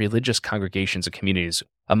in our religious congregations and communities,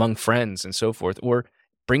 among friends and so forth, or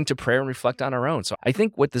bring to prayer and reflect on our own. So I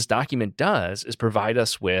think what this document does is provide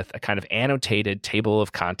us with a kind of annotated table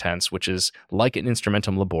of contents, which is like an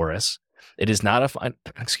instrumentum laboris. It is not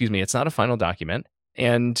it's not a final document,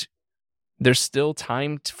 and there's still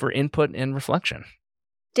time for input and reflection.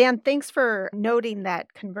 Dan, thanks for noting that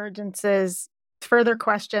convergences, further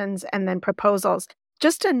questions, and then proposals.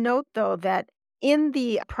 Just to note, though, that in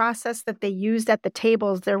the process that they used at the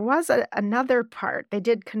tables, there was another part. They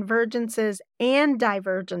did convergences and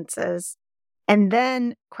divergences, and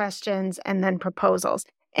then questions, and then proposals.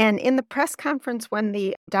 And in the press conference when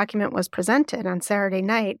the document was presented on Saturday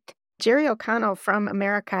night, Jerry O'Connell from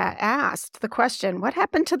America asked the question, what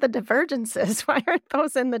happened to the divergences? Why aren't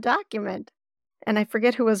those in the document? And I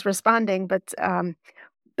forget who was responding, but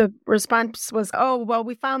the response was, oh, well,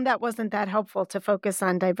 we found that wasn't that helpful to focus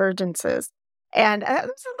on divergences. And it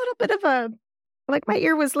was a little bit of like my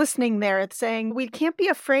ear was listening there. It's saying we can't be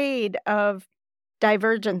afraid of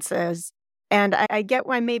divergences. And I get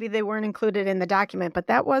why maybe they weren't included in the document, but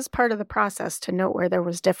that was part of the process to note where there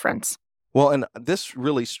was difference. Well, and this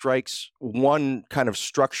really strikes one kind of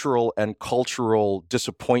structural and cultural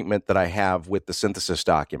disappointment that I have with the synthesis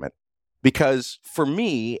document. Because for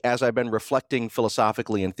me, as I've been reflecting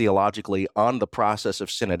philosophically and theologically on the process of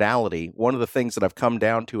synodality, one of the things that I've come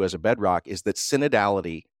down to as a bedrock is that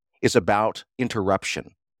synodality is about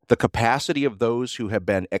interruption. The capacity of those who have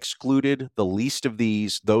been excluded, the least of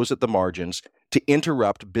these, those at the margins, to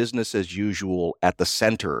interrupt business as usual at the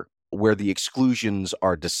center where the exclusions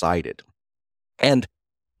are decided. And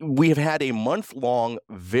we have had a month-long,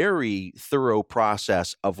 very thorough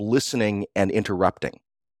process of listening and interrupting.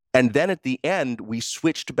 And then at the end, we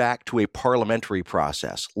switched back to a parliamentary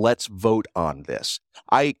process. Let's vote on this.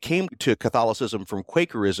 I came to Catholicism from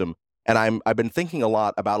Quakerism, and I've been thinking a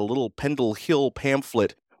lot about a little Pendle Hill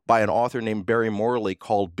pamphlet by an author named Barry Morley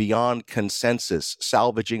called Beyond Consensus,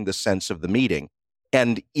 Salvaging the Sense of the Meeting.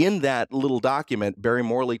 And in that little document, Barry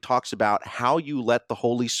Morley talks about how you let the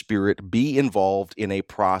Holy Spirit be involved in a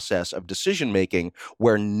process of decision-making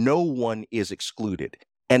where no one is excluded.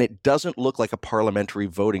 And it doesn't look like a parliamentary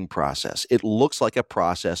voting process. It looks like a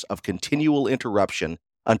process of continual interruption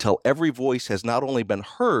until every voice has not only been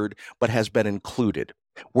heard, but has been included.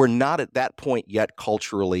 We're not at that point yet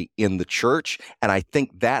culturally in the church, and I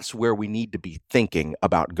think that's where we need to be thinking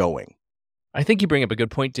about going. I think you bring up a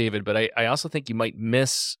good point, David, but I also think you might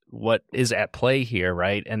miss what is at play here,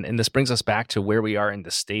 right? And this brings us back to where we are in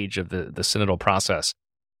the stage of the synodal process,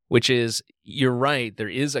 which is, you're right, there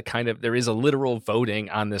is a literal voting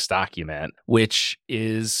on this document, which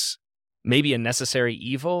is maybe a necessary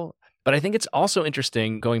evil. But I think it's also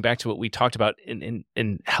interesting, going back to what we talked about in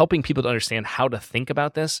helping people to understand how to think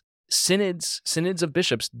about this. Synods of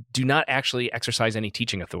bishops do not actually exercise any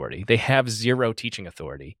teaching authority. They have zero teaching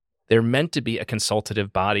authority. They're meant to be a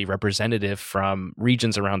consultative body representative from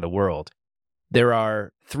regions around the world. There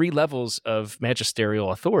are 3 levels of magisterial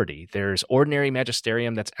authority. There's ordinary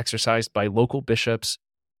magisterium that's exercised by local bishops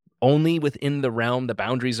only within the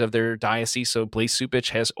boundaries of their diocese. So Blaise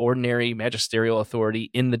Supich has ordinary magisterial authority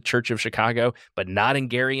in the Church of Chicago, but not in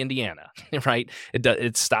Gary, Indiana, right?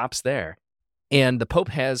 It stops there. And the Pope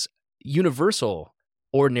has universal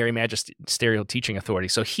ordinary magisterial teaching authority.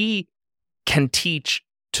 So he can teach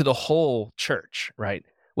to the whole church, right?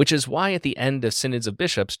 Which is why at the end of Synods of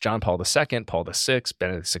Bishops, John Paul II, Paul VI,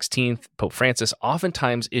 Benedict XVI, Pope Francis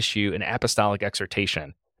oftentimes issue an apostolic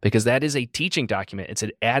exhortation, because that is a teaching document. It's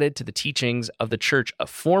added to the teachings of the church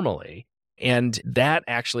formally, and that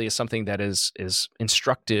actually is something that is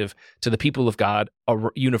instructive to the people of God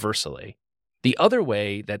universally. The other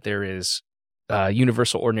way that there is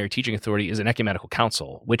universal ordinary teaching authority is an ecumenical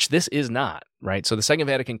council, which this is not, right? So the Second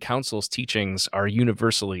Vatican Council's teachings are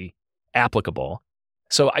universally applicable.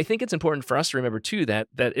 So I think it's important for us to remember, too, that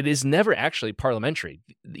it is never actually parliamentary.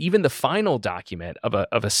 Even the final document of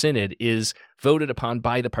a synod is voted upon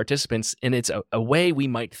by the participants, and it's a way we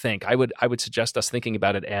might think. I would suggest us thinking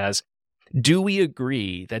about it as, do we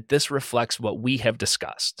agree that this reflects what we have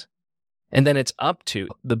discussed? And then it's up to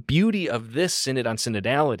the beauty of this synod on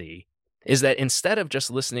synodality is that instead of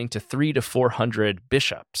just listening to 300 to 400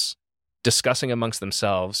 bishops discussing amongst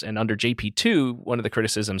themselves, and under JP2, one of the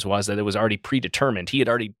criticisms was that it was already predetermined. He had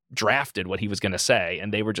already drafted what he was going to say,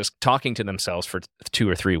 and they were just talking to themselves for 2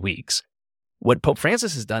 or 3 weeks. What Pope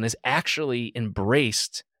Francis has done is actually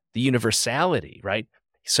embraced the universality, right?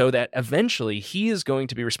 So that eventually he is going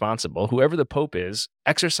to be responsible, whoever the Pope is,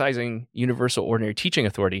 exercising universal ordinary teaching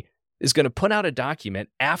authority, is going to put out a document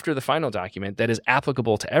after the final document that is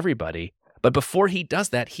applicable to everybody. But before he does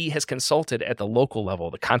that, he has consulted at the local level,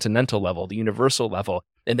 the continental level, the universal level,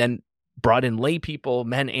 and then brought in lay people,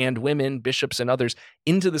 men and women, bishops and others,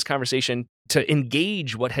 into this conversation to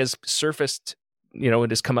engage what has surfaced, it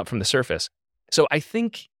has come up from the surface. So I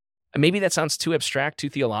think maybe that sounds too abstract, too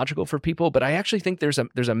theological for people, but I actually think there's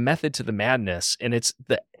a method to the madness, and it's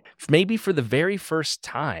maybe for the very first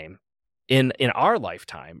time in our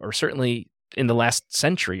lifetime, or certainly in the last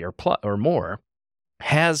century or more,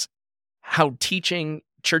 has how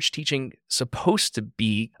church teaching supposed to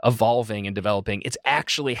be evolving and developing. It's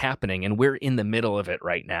actually happening, and we're in the middle of it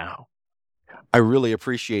right now. I really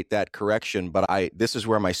appreciate that correction, but this is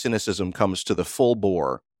where my cynicism comes to the full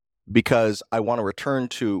bore, because I want to return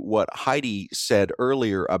to what Heidi said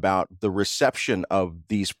earlier about the reception of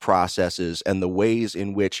these processes and the ways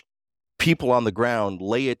in which people on the ground,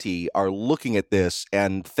 laity, are looking at this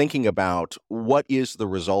and thinking about what is the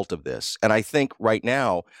result of this. And I think right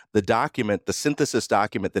now, the synthesis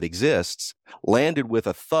document that exists, landed with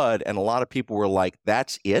a thud, and a lot of people were like,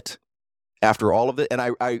 that's it? After all of it. And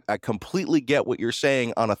I completely get what you're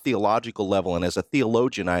saying on a theological level, and as a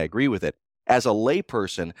theologian, I agree with it. As a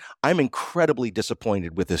layperson, I'm incredibly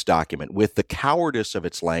disappointed with this document, with the cowardice of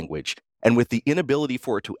its language, and with the inability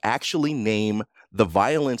for it to actually name the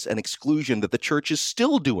violence and exclusion that the church is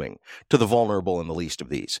still doing to the vulnerable and the least of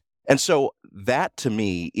these. And so that, to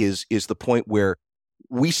me, is the point where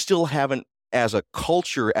we still haven't, as a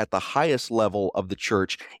culture at the highest level of the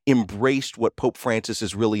church, embraced what Pope Francis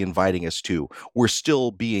is really inviting us to. We're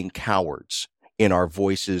still being cowards in our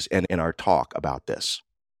voices and in our talk about this.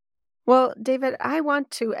 Well, David, I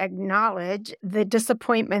want to acknowledge the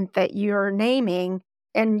disappointment that you're naming,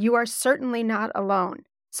 and you are certainly not alone.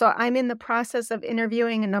 So I'm in the process of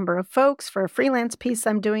interviewing a number of folks for a freelance piece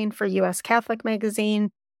I'm doing for U.S. Catholic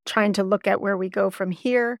Magazine, trying to look at where we go from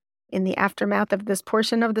here in the aftermath of this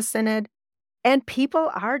portion of the Synod. And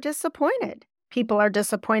people are disappointed. People are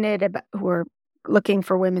disappointed who are looking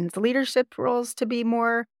for women's leadership roles to be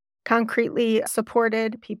more concretely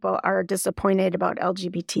supported. People are disappointed about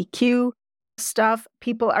LGBTQ stuff.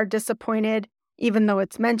 People are disappointed, even though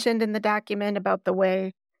it's mentioned in the document, about the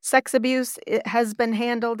way sex abuse has been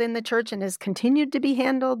handled in the church and has continued to be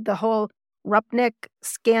handled. The whole Rupnik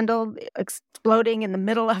scandal exploding in the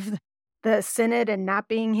middle of the Synod and not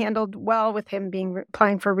being handled well, with him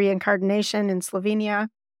applying for reincarnation in Slovenia.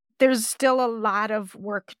 There's still a lot of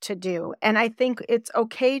work to do. And I think it's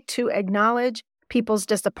okay to acknowledge people's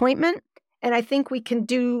disappointment. And I think we can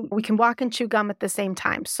walk and chew gum at the same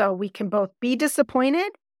time. So we can both be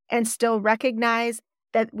disappointed and still recognize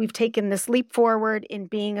that we've taken this leap forward in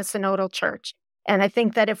being a synodal church. And I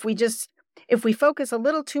think that if we focus a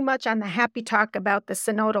little too much on the happy talk about the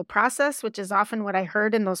synodal process, which is often what I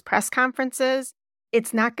heard in those press conferences,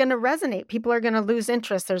 it's not going to resonate. People are going to lose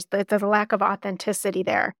interest. There's the lack of authenticity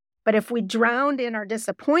there. But if we drowned in our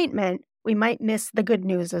disappointment, we might miss the good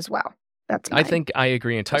news as well. I think I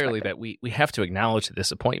agree entirely that we have to acknowledge the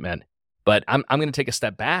disappointment. But I'm going to take a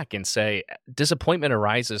step back and say disappointment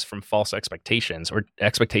arises from false expectations or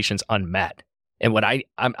expectations unmet. And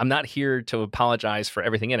I'm not here to apologize for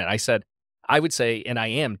everything in it. I would say, and I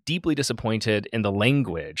am deeply disappointed in the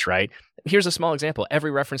language, right? Here's a small example.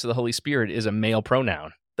 Every reference to the Holy Spirit is a male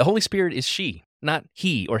pronoun. The Holy Spirit is she, not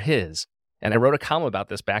he or his. And I wrote a column about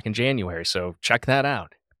this back in January, so check that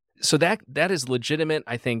out. So that is legitimate,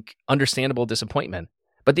 I think, understandable disappointment.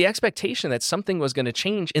 But the expectation that something was going to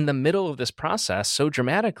change in the middle of this process so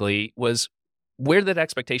dramatically was, where did that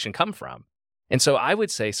expectation come from? And so I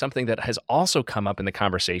would say something that has also come up in the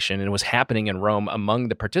conversation and was happening in Rome among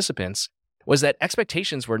the participants was that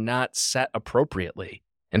expectations were not set appropriately.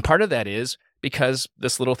 And part of that is because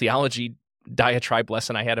this little theology diatribe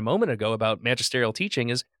lesson I had a moment ago about magisterial teaching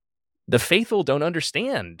is the faithful don't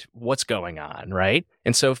understand what's going on, right?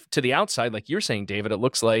 And so to the outside, like you're saying, David, it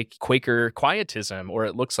looks like Quaker quietism, or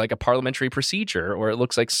it looks like a parliamentary procedure, or it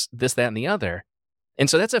looks like this, that, and the other. And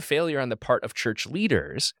so that's a failure on the part of church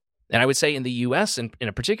leaders. And I would say in the U.S., in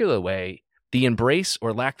a particular way, the embrace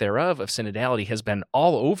or lack thereof of synodality has been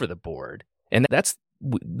all over the board. And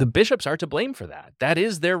the bishops are to blame for that. That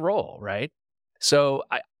is their role, right? So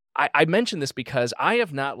I mention this because I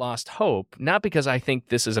have not lost hope, not because I think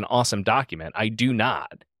this is an awesome document. I do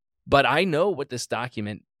not. But I know what this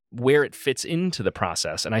document, where it fits into the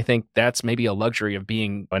process. And I think that's maybe a luxury of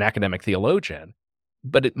being an academic theologian.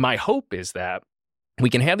 But my hope is that we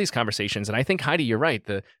can have these conversations. And I think, Heidi, you're right.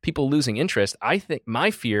 The people losing interest, I think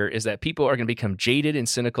my fear is that people are going to become jaded and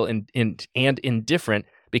cynical and indifferent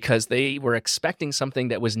because they were expecting something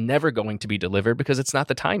that was never going to be delivered because it's not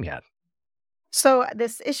the time yet. So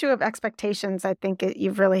this issue of expectations, I think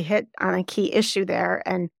you've really hit on a key issue there.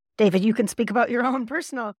 And David, you can speak about your own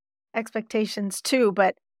personal expectations too.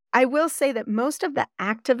 But I will say that most of the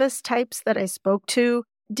activist types that I spoke to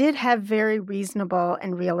did have very reasonable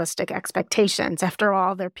and realistic expectations. After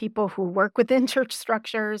all, they're people who work within church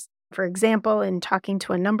structures. For example, in talking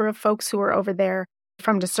to a number of folks who were over there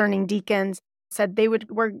from Discerning Deacons, said they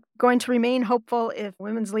were going to remain hopeful if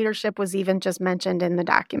women's leadership was even just mentioned in the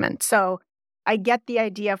document. So I get the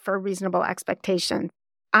idea for reasonable expectation.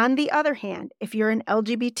 On the other hand, if you're an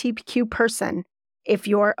LGBTQ person, if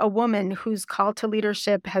you're a woman whose call to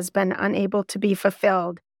leadership has been unable to be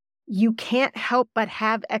fulfilled, you can't help but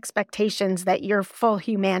have expectations that your full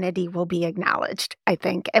humanity will be acknowledged, I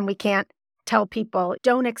think. And we can't tell people,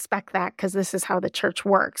 don't expect that because this is how the church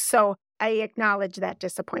works. So I acknowledge that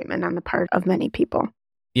disappointment on the part of many people.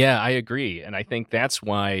 Yeah, I agree. And I think that's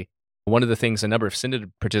why one of the things a number of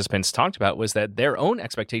Synod participants talked about was that their own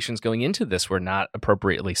expectations going into this were not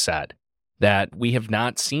appropriately set, that we have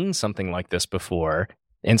not seen something like this before.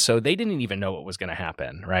 And so they didn't even know what was going to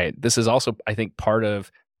happen, right? This is also, I think, part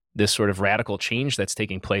of this sort of radical change that's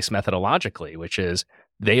taking place methodologically, which is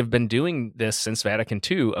They have been doing this since Vatican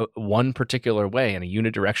II, one particular way, in a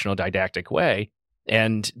unidirectional didactic way.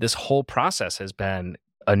 And this whole process has been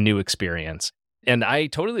a new experience. And I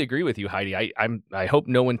totally agree with you, Heidi. I hope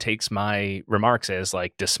no one takes my remarks as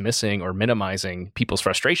like dismissing or minimizing people's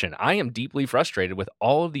frustration. I am deeply frustrated with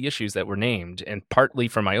all of the issues that were named, and partly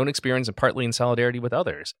from my own experience and partly in solidarity with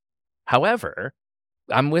others. However,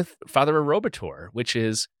 I'm with Father Arobator, which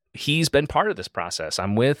is he's been part of this process.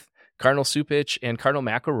 I'm with Cardinal Supich and Cardinal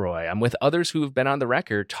McElroy. I'm with others who have been on the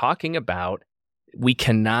record talking about we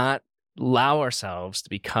cannot allow ourselves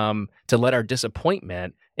to let our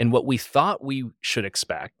disappointment in what we thought we should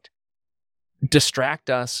expect distract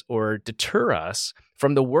us or deter us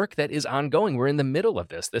from the work that is ongoing. We're in the middle of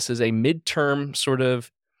this. This is a midterm sort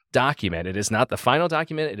of document. It is not the final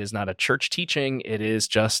document. It is not a church teaching. It is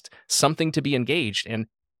just something to be engaged. And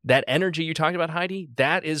that energy you talked about, Heidi,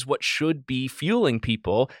 that is what should be fueling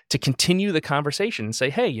people to continue the conversation and say,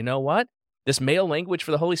 hey, you know what? This male language for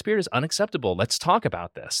the Holy Spirit is unacceptable. Let's talk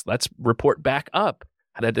about this. Let's report back up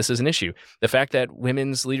that this is an issue. The fact that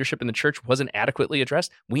women's leadership in the church wasn't adequately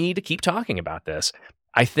addressed, we need to keep talking about this.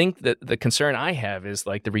 I think that the concern I have is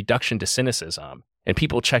like the reduction to cynicism and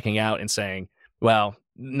people checking out and saying, well,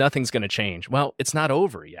 nothing's going to change. Well, it's not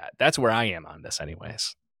over yet. That's where I am on this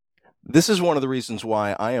anyways. This is one of the reasons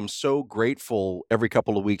why I am so grateful every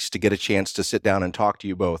couple of weeks to get a chance to sit down and talk to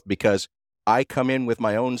you both, because I come in with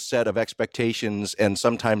my own set of expectations and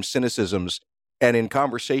sometimes cynicisms, and in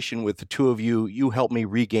conversation with the two of you, you help me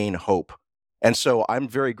regain hope. And so I'm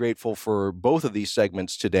very grateful for both of these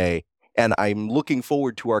segments today, and I'm looking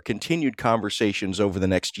forward to our continued conversations over the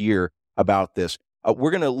next year about this. We're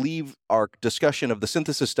going to leave our discussion of the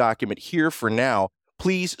synthesis document here for now.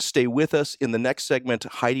 Please stay with us. In the next segment,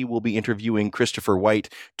 Heidi will be interviewing Christopher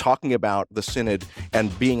White, talking about the Synod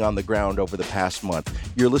and being on the ground over the past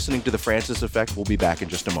month. You're listening to The Francis Effect. We'll be back in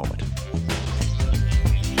just a moment.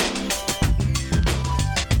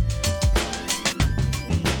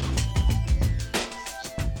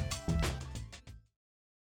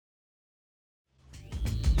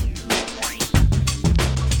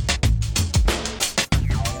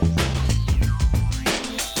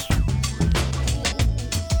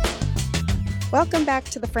 Welcome back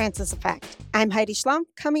to The Francis Effect. I'm Heidi Schlump,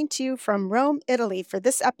 coming to you from Rome, Italy, for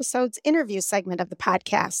this episode's interview segment of the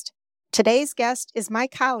podcast. Today's guest is my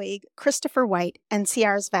colleague, Christopher White,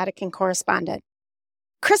 NCR's Vatican correspondent.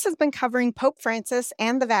 Chris has been covering Pope Francis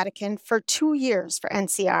and the Vatican for 2 years for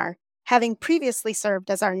NCR, having previously served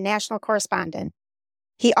as our national correspondent.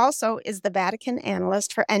 He also is the Vatican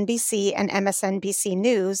analyst for NBC and MSNBC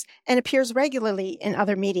News and appears regularly in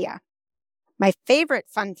other media. My favorite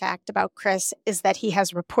fun fact about Chris is that he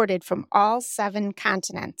has reported from all 7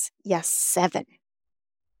 continents. Yes, 7.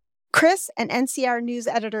 Chris and NCR news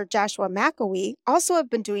editor Joshua McElwee also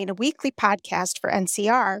have been doing a weekly podcast for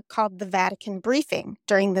NCR called The Vatican Briefing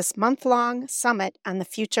during this month-long summit on the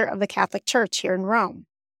future of the Catholic Church here in Rome.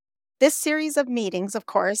 This series of meetings, of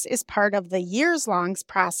course, is part of the years-long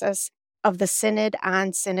process of the Synod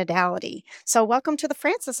on Synodality. So welcome to the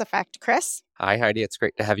Francis Effect, Chris. Hi, Heidi. It's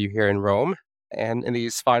great to have you here in Rome and in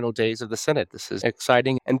these final days of the Synod. This is an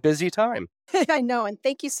exciting and busy time. I know, and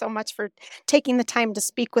thank you so much for taking the time to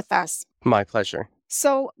speak with us. My pleasure.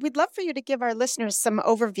 So we'd love for you to give our listeners some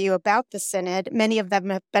overview about the Synod. Many of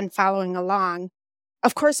them have been following along.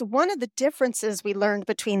 Of course, one of the differences we learned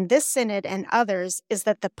between this Synod and others is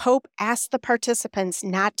that the Pope asked the participants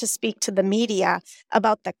not to speak to the media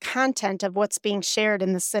about the content of what's being shared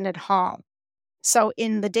in the Synod Hall. So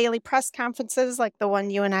in the daily press conferences like the one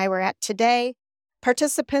you and I were at today,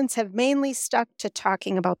 participants have mainly stuck to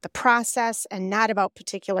talking about the process and not about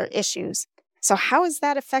particular issues. So how has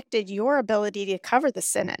that affected your ability to cover the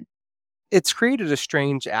Synod? It's created a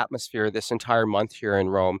strange atmosphere this entire month here in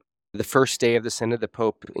Rome. The first day of the Synod, the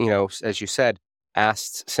Pope, as you said,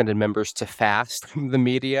 asked Synod members to fast from the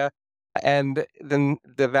media. And then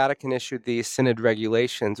the Vatican issued the Synod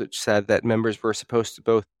regulations, which said that members were supposed to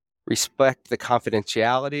both respect the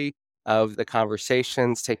confidentiality of the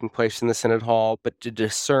conversations taking place in the Synod Hall, but to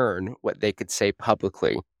discern what they could say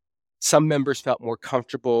publicly. Some members felt more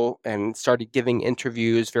comfortable and started giving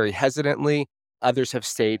interviews very hesitantly. Others have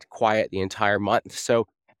stayed quiet the entire month. So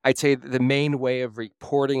I'd say the main way of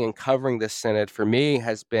reporting and covering this Synod for me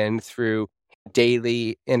has been through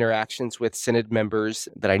daily interactions with Synod members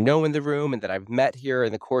that I know in the room and that I've met here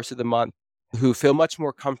in the course of the month, who feel much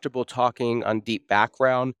more comfortable talking on deep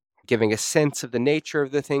background, giving a sense of the nature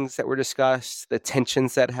of the things that were discussed, the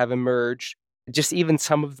tensions that have emerged, just even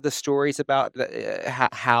some of the stories about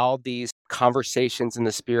how these conversations in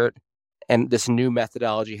the Spirit and this new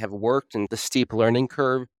methodology have worked and the steep learning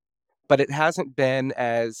curve but it hasn't been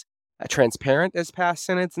as transparent as past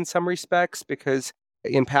synods in some respects, because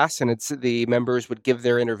in past synods, the members would give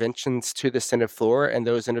their interventions to the synod floor, and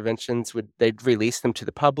those interventions they'd release them to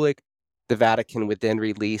the public. The Vatican would then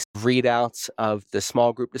release readouts of the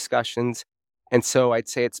small group discussions. And so I'd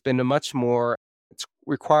say it's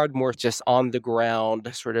required more just on the ground,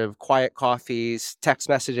 sort of quiet coffees, text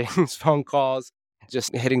messaging, phone calls,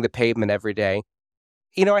 just hitting the pavement every day.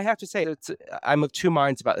 I have to say, I'm of two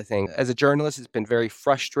minds about the thing. As a journalist, it's been very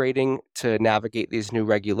frustrating to navigate these new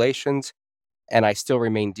regulations, and I still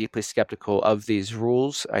remain deeply skeptical of these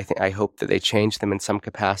rules. I hope that they change them in some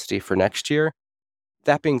capacity for next year.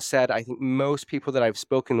 That being said, I think most people that I've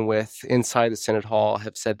spoken with inside the Synod Hall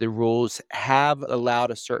have said the rules have allowed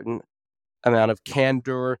a certain amount of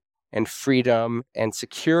candor and freedom and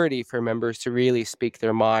security for members to really speak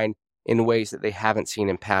their mind in ways that they haven't seen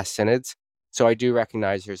in past synods. So I do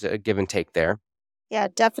recognize there's a give and take there. Yeah,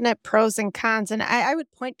 definite pros and cons. And I would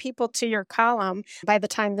point people to your column. By the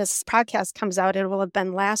time this podcast comes out, it will have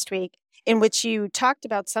been last week, in which you talked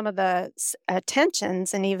about some of the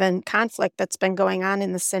tensions and even conflict that's been going on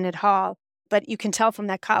in the Synod Hall. But you can tell from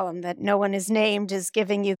that column that no one is named is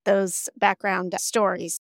giving you those background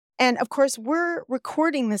stories. And of course, we're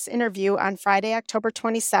recording this interview on Friday, October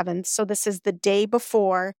 27th. So this is the day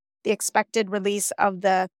before the expected release of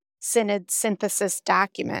the Synod synthesis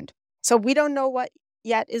document. So we don't know what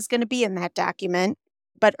yet is going to be in that document.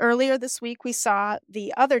 But earlier this week, we saw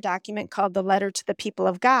the other document called the Letter to the People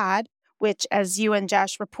of God, which, as you and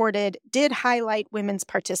Josh reported, did highlight women's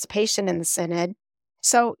participation in the Synod.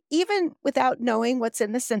 So even without knowing what's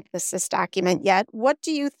in the synthesis document yet, what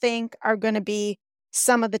do you think are going to be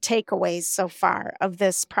some of the takeaways so far of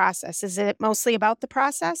this process? Is it mostly about the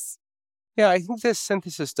process? Yeah, I think this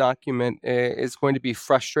synthesis document is going to be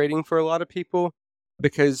frustrating for a lot of people,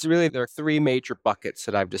 because really there are three major buckets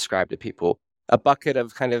that I've described to people. A bucket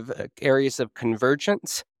of kind of areas of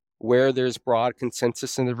convergence, where there's broad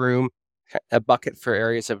consensus in the room. A bucket for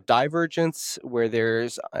areas of divergence, where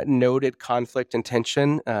there's noted conflict and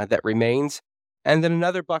tension that remains. And then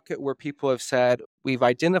another bucket where people have said, we've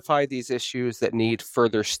identified these issues that need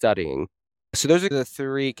further studying. So those are the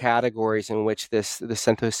three categories in which the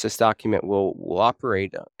synthesis document will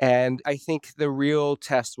operate. And I think the real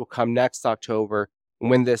test will come next October,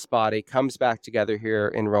 when this body comes back together here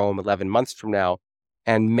in Rome 11 months from now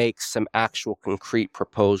and makes some actual concrete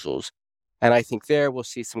proposals. And I think there we'll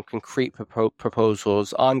see some concrete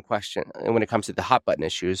proposals on when it comes to the hot button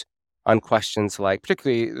issues, on questions like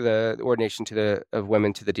particularly the ordination of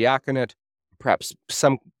women to the diaconate, perhaps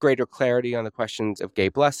some greater clarity on the questions of gay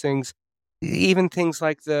blessings, even things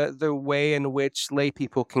like the way in which lay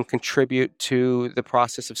people can contribute to the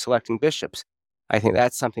process of selecting bishops. I think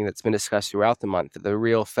that's something that's been discussed throughout the month, the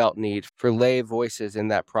real felt need for lay voices in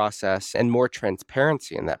that process and more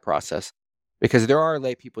transparency in that process. Because there are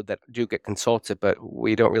lay people that do get consulted, but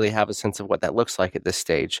we don't really have a sense of what that looks like at this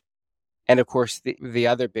stage. And of course, the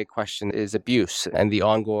other big question is abuse and the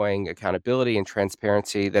ongoing accountability and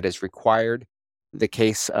transparency that is required. The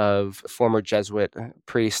case of former Jesuit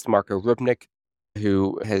priest Marko Rubnik,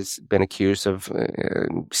 who has been accused of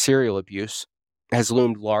serial abuse, has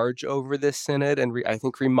loomed large over this synod and I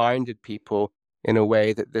think reminded people in a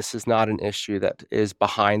way that this is not an issue that is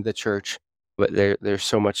behind the church, but there's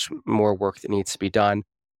so much more work that needs to be done.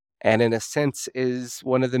 And in a sense is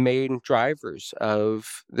one of the main drivers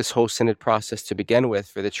of this whole synod process to begin with,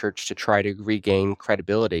 for the church to try to regain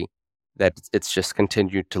credibility that it's just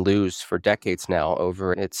continued to lose for decades now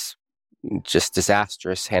over its just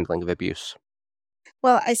disastrous handling of abuse.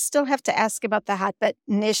 Well, I still have to ask about the hot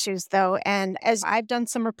button issues, though. And as I've done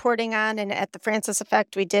some reporting on, and at the Francis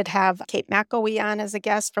Effect, we did have Kate McElwee on as a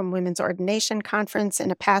guest from Women's Ordination Conference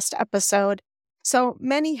in a past episode. So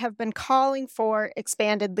many have been calling for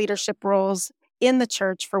expanded leadership roles in the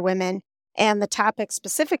church for women, and the topic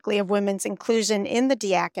specifically of women's inclusion in the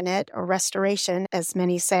diaconate, or restoration, as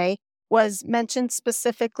many say, was mentioned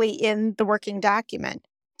specifically in the working document.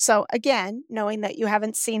 So again, knowing that you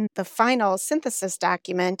haven't seen the final synthesis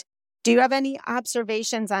document, do you have any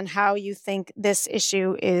observations on how you think this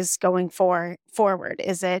issue is going forward?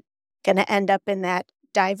 Is it going to end up in that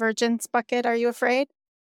divergence bucket, are you afraid?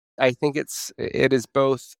 I think it is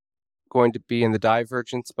both going to be in the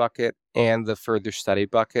divergence bucket and the further study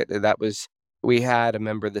bucket. We had a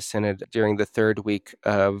member of the Synod during the third week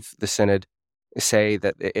of the Synod say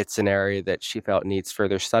that it's an area that she felt needs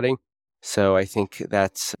further studying. So I think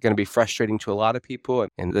that's going to be frustrating to a lot of people.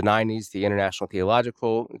 In the 90s, the International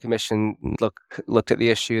Theological Commission looked at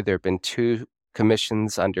the issue. There have been two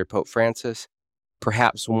commissions under Pope Francis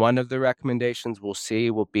Perhaps one of the recommendations we'll see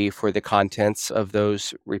will be for the contents of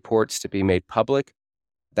those reports to be made public.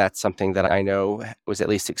 That's something that I know was at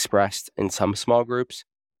least expressed in some small groups.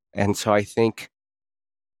 And so I think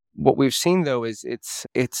what we've seen, though, is it's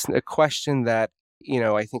a question that,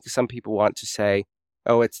 I think some people want to say,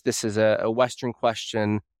 oh, this is a Western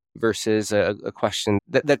question versus a question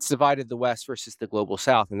that's divided the West versus the Global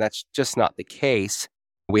South. And that's just not the case.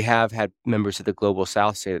 We have had members of the Global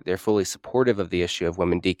South say that they're fully supportive of the issue of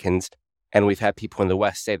women deacons. And we've had people in the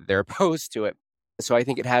West say that they're opposed to it. So I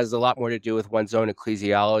think it has a lot more to do with one's own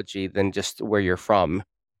ecclesiology than just where you're from.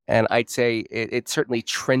 And I'd say it's certainly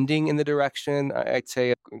trending in the direction, I'd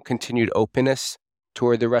say, a continued openness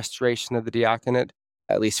toward the restoration of the diaconate,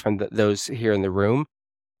 at least from those here in the room.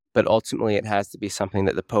 But ultimately, it has to be something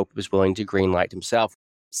that the Pope was willing to greenlight himself.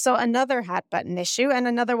 So another hot button issue, and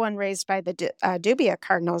another one raised by the Dubia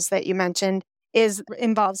cardinals that you mentioned,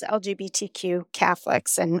 involves LGBTQ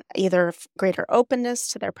Catholics and either greater openness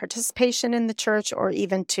to their participation in the church or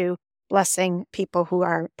even to blessing people who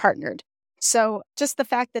are partnered. So just the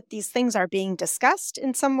fact that these things are being discussed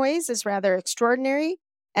in some ways is rather extraordinary.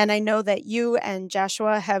 And I know that you and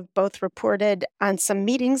Joshua have both reported on some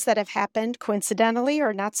meetings that have happened coincidentally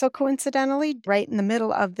or not so coincidentally right in the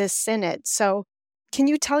middle of this synod. So can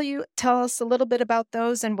you tell us a little bit about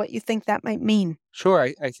those and what you think that might mean? Sure.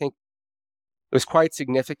 I think it was quite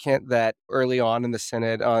significant that early on in the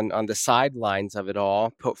synod, on the sidelines of it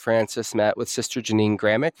all, Pope Francis met with Sister Janine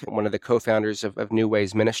Gramick, one of the co-founders of New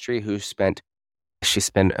Ways Ministry, she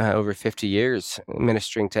spent over 50 years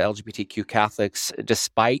ministering to LGBTQ Catholics,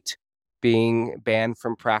 despite being banned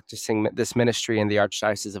from practicing this ministry in the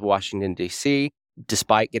Archdiocese of Washington, D.C.,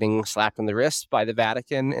 despite getting slapped on the wrist by the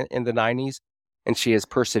Vatican in the 90s. And she has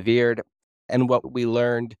persevered. And what we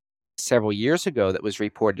learned several years ago that was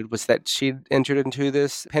reported was that she entered into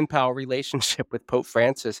this pen pal relationship with Pope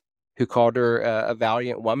Francis, who called her a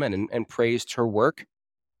valiant woman and praised her work.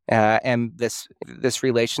 And this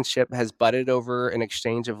relationship has budded over an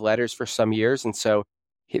exchange of letters for some years. And so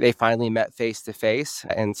they finally met face to face.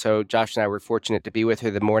 And so Josh and I were fortunate to be with her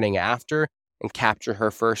the morning after and capture her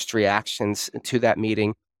first reactions to that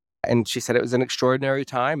meeting. And she said it was an extraordinary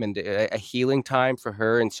time and a healing time for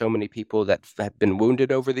her and so many people that have been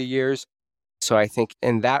wounded over the years. So I think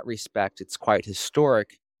in that respect, it's quite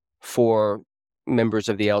historic for members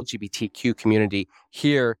of the LGBTQ community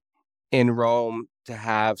here in Rome to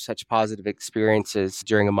have such positive experiences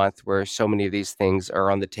during a month where so many of these things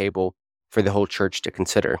are on the table for the whole church to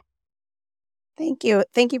consider. Thank you.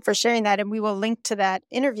 Thank you for sharing that. And we will link to that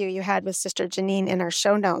interview you had with Sister Janine in our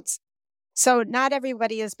show notes. So not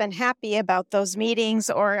everybody has been happy about those meetings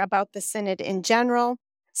or about the synod in general.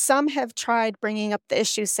 Some have tried bringing up the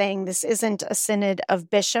issue saying this isn't a synod of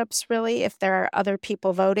bishops, really, if there are other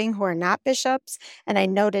people voting who are not bishops. And I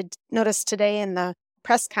noticed today in the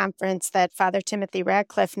press conference that Father Timothy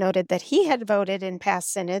Radcliffe noted that he had voted in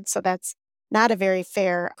past synods, so that's not a very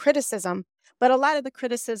fair criticism. But a lot of the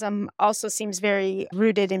criticism also seems very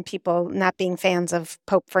rooted in people not being fans of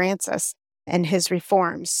Pope Francis and his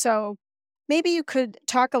reforms. So maybe you could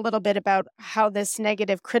talk a little bit about how this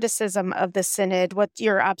negative criticism of the synod, what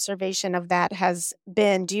your observation of that has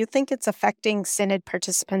been. Do you think it's affecting synod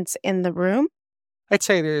participants in the room? I'd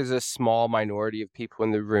say there's a small minority of people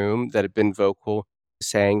in the room that have been vocal,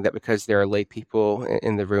 saying that because there are lay people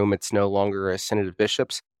in the room, it's no longer a synod of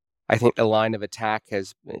bishops. I think the line of attack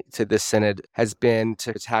to this synod has been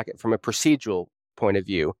to attack it from a procedural point of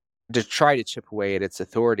view, to try to chip away at its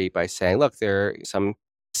authority by saying, look, there are some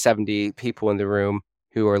 70 people in the room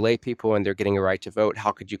who are lay people and they're getting a right to vote.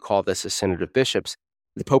 How could you call this a synod of bishops?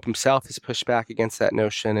 The Pope himself has pushed back against that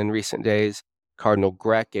notion in recent days. Cardinal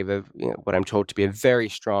Grech gave what I'm told to be a very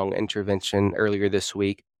strong intervention earlier this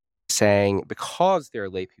week, saying because there are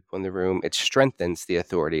lay people in the room, it strengthens the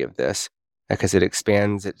authority of this because it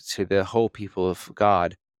expands it to the whole people of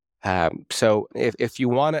God. So if you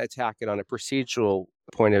want to attack it on a procedural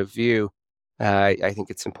point of view, I think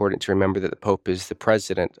it's important to remember that the Pope is the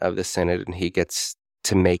president of the Synod and he gets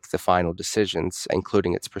to make the final decisions,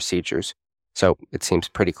 including its procedures. So it seems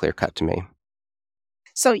pretty clear-cut to me.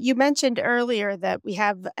 So you mentioned earlier that we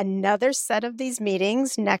have another set of these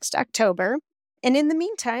meetings next October. And in the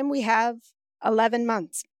meantime, we have 11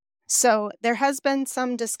 months. So there has been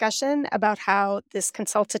some discussion about how this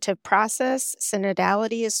consultative process,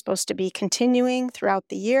 synodality, is supposed to be continuing throughout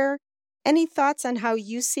the year. Any thoughts on how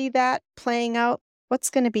you see that playing out? What's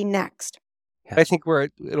going to be next? I think where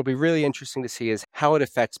it'll be really interesting to see is how it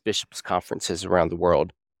affects bishops' conferences around the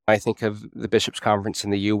world. I think of the Bishops' Conference in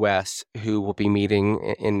the U.S., who will be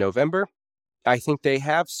meeting in November. I think they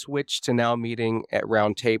have switched to now meeting at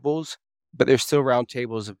round tables but there's still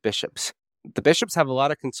roundtables of bishops. The bishops have a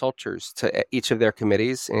lot of consultors to each of their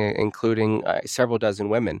committees, including several dozen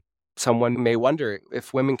women. Someone may wonder,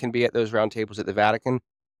 if women can be at those roundtables at the Vatican,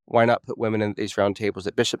 why not put women in these roundtables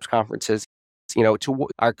at bishops' conferences? To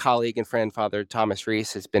our colleague and friend, Father Thomas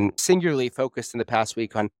Reese, has been singularly focused in the past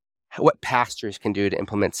week on what pastors can do to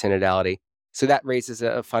implement synodality. So that raises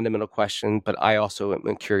a fundamental question, but I also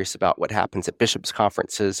am curious about what happens at bishops'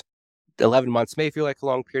 conferences. 11 months may feel like a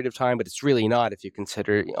long period of time, but it's really not if you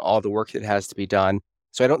consider all the work that has to be done.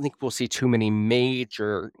 So I don't think we'll see too many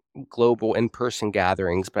major global in-person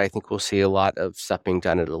gatherings, but I think we'll see a lot of stuff being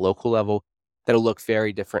done at a local level that'll look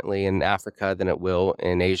very differently in Africa than it will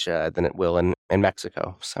in Asia, than it will in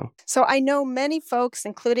Mexico. So I know many folks,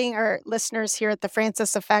 including our listeners here at the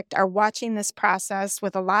Francis Effect, are watching this process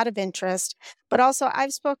with a lot of interest. But also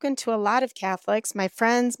I've spoken to a lot of Catholics, my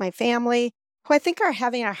friends, my family, who I think are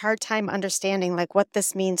having a hard time understanding what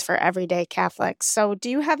this means for everyday Catholics. So do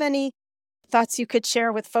you have any thoughts you could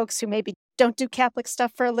share with folks who maybe don't do Catholic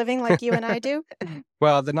stuff for a living like you and I do?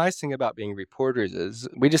 Well, the nice thing about being reporters is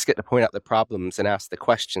we just get to point out the problems and ask the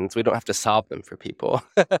questions. We don't have to solve them for people.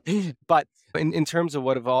 But in terms of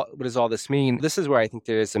what does all this mean, this is where I think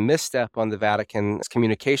there is a misstep on the Vatican's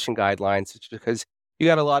communication guidelines, because you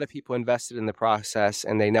got a lot of people invested in the process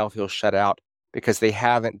and they now feel shut out because they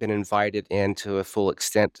haven't been invited in to a full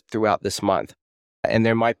extent throughout this month. And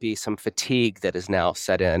there might be some fatigue that is now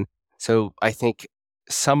set in. So I think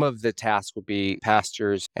some of the task will be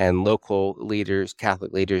pastors and local leaders,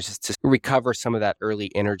 Catholic leaders, to recover some of that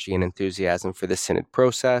early energy and enthusiasm for the Synod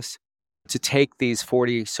process, to take these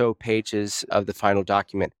 40 so pages of the final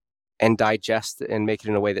document and digest and make it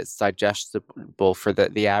in a way that's digestible for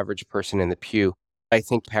the average person in the pew. I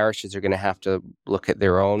think parishes are going to have to look at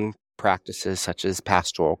their own practices, such as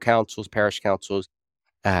pastoral councils, parish councils,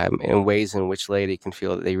 in ways in which laity can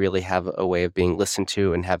feel that they really have a way of being listened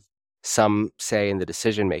to and have some say in the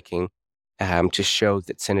decision-making, to show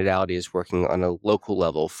that synodality is working on a local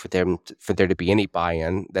level for there to be any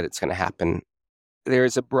buy-in that it's going to happen. There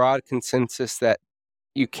is a broad consensus that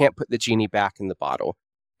you can't put the genie back in the bottle.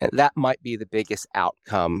 And that might be the biggest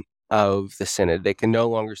outcome of the Synod. They can no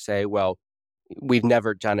longer say, well, we've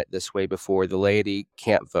never done it this way before. The laity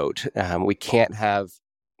can't vote. We can't have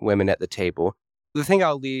women at the table. The thing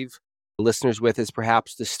I'll leave listeners with is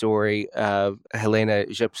perhaps the story of Helena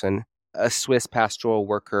Gibson, a Swiss pastoral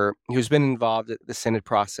worker who's been involved at the Synod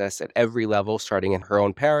process at every level, starting in her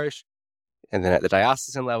own parish, and then at the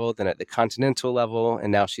diocesan level, then at the continental level,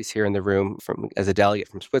 and now she's here in the room as a delegate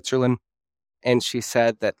from Switzerland. And she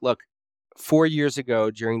said that, look, 4 years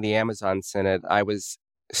ago during the Amazon Synod, I was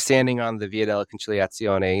standing on the Via della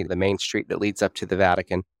Conciliazione, the main street that leads up to the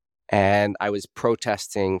Vatican, and I was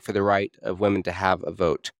protesting for the right of women to have a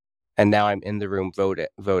vote. And now I'm in the room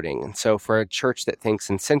voting. And so for a church that thinks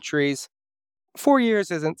in centuries, 4 years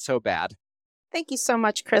isn't so bad. Thank you so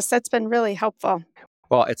much, Chris. That's been really helpful.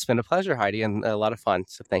 Well, it's been a pleasure, Heidi, and a lot of fun.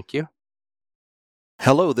 So thank you.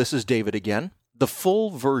 Hello, this is David again. The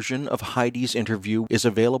full version of Heidi's interview is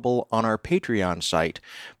available on our Patreon site,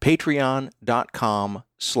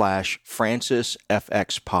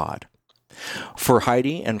 patreon.com/FrancisFXPod. For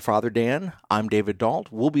Heidi and Father Dan, I'm David Dalt.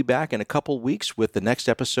 We'll be back in a couple weeks with the next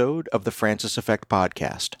episode of the Francis Effect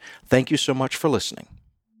podcast. Thank you so much for listening.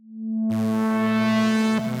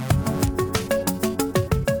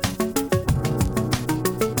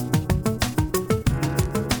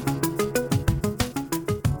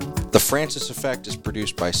 The Francis Effect is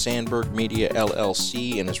produced by Sandberg Media,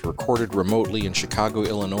 LLC, and is recorded remotely in Chicago,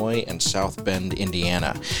 Illinois, and South Bend,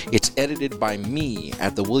 Indiana. It's edited by me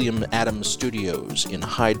at the William Adams Studios in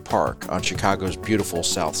Hyde Park on Chicago's beautiful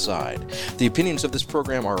South Side. The opinions of this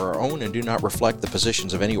program are our own and do not reflect the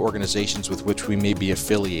positions of any organizations with which we may be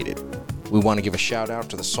affiliated. We want to give a shout out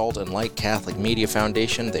to the Salt and Light Catholic Media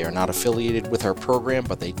Foundation. They are not affiliated with our program,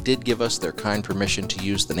 but they did give us their kind permission to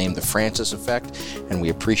use the name The Francis Effect, and we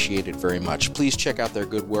appreciate it very much. Please check out their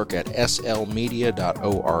good work at slmedia.org.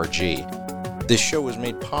 This show is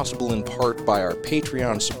made possible in part by our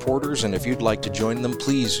Patreon supporters, and if you'd like to join them,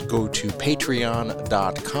 please go to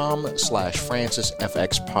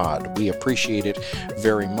patreon.com/FrancisFXPod. We appreciate it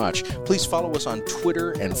very much. Please follow us on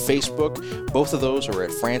Twitter and Facebook. Both of those are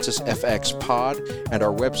at FrancisFXPod, and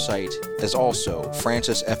our website is also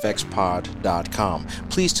francisfxpod.com.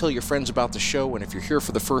 Please tell your friends about the show, and if you're here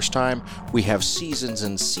for the first time, we have seasons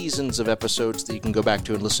and seasons of episodes that you can go back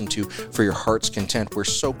to and listen to for your heart's content. We're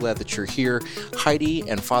so glad that you're here. Heidi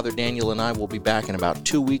and Father Daniel and I will be back in about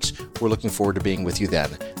 2 weeks. We're looking forward to being with you then.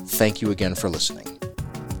 Thank you again for listening.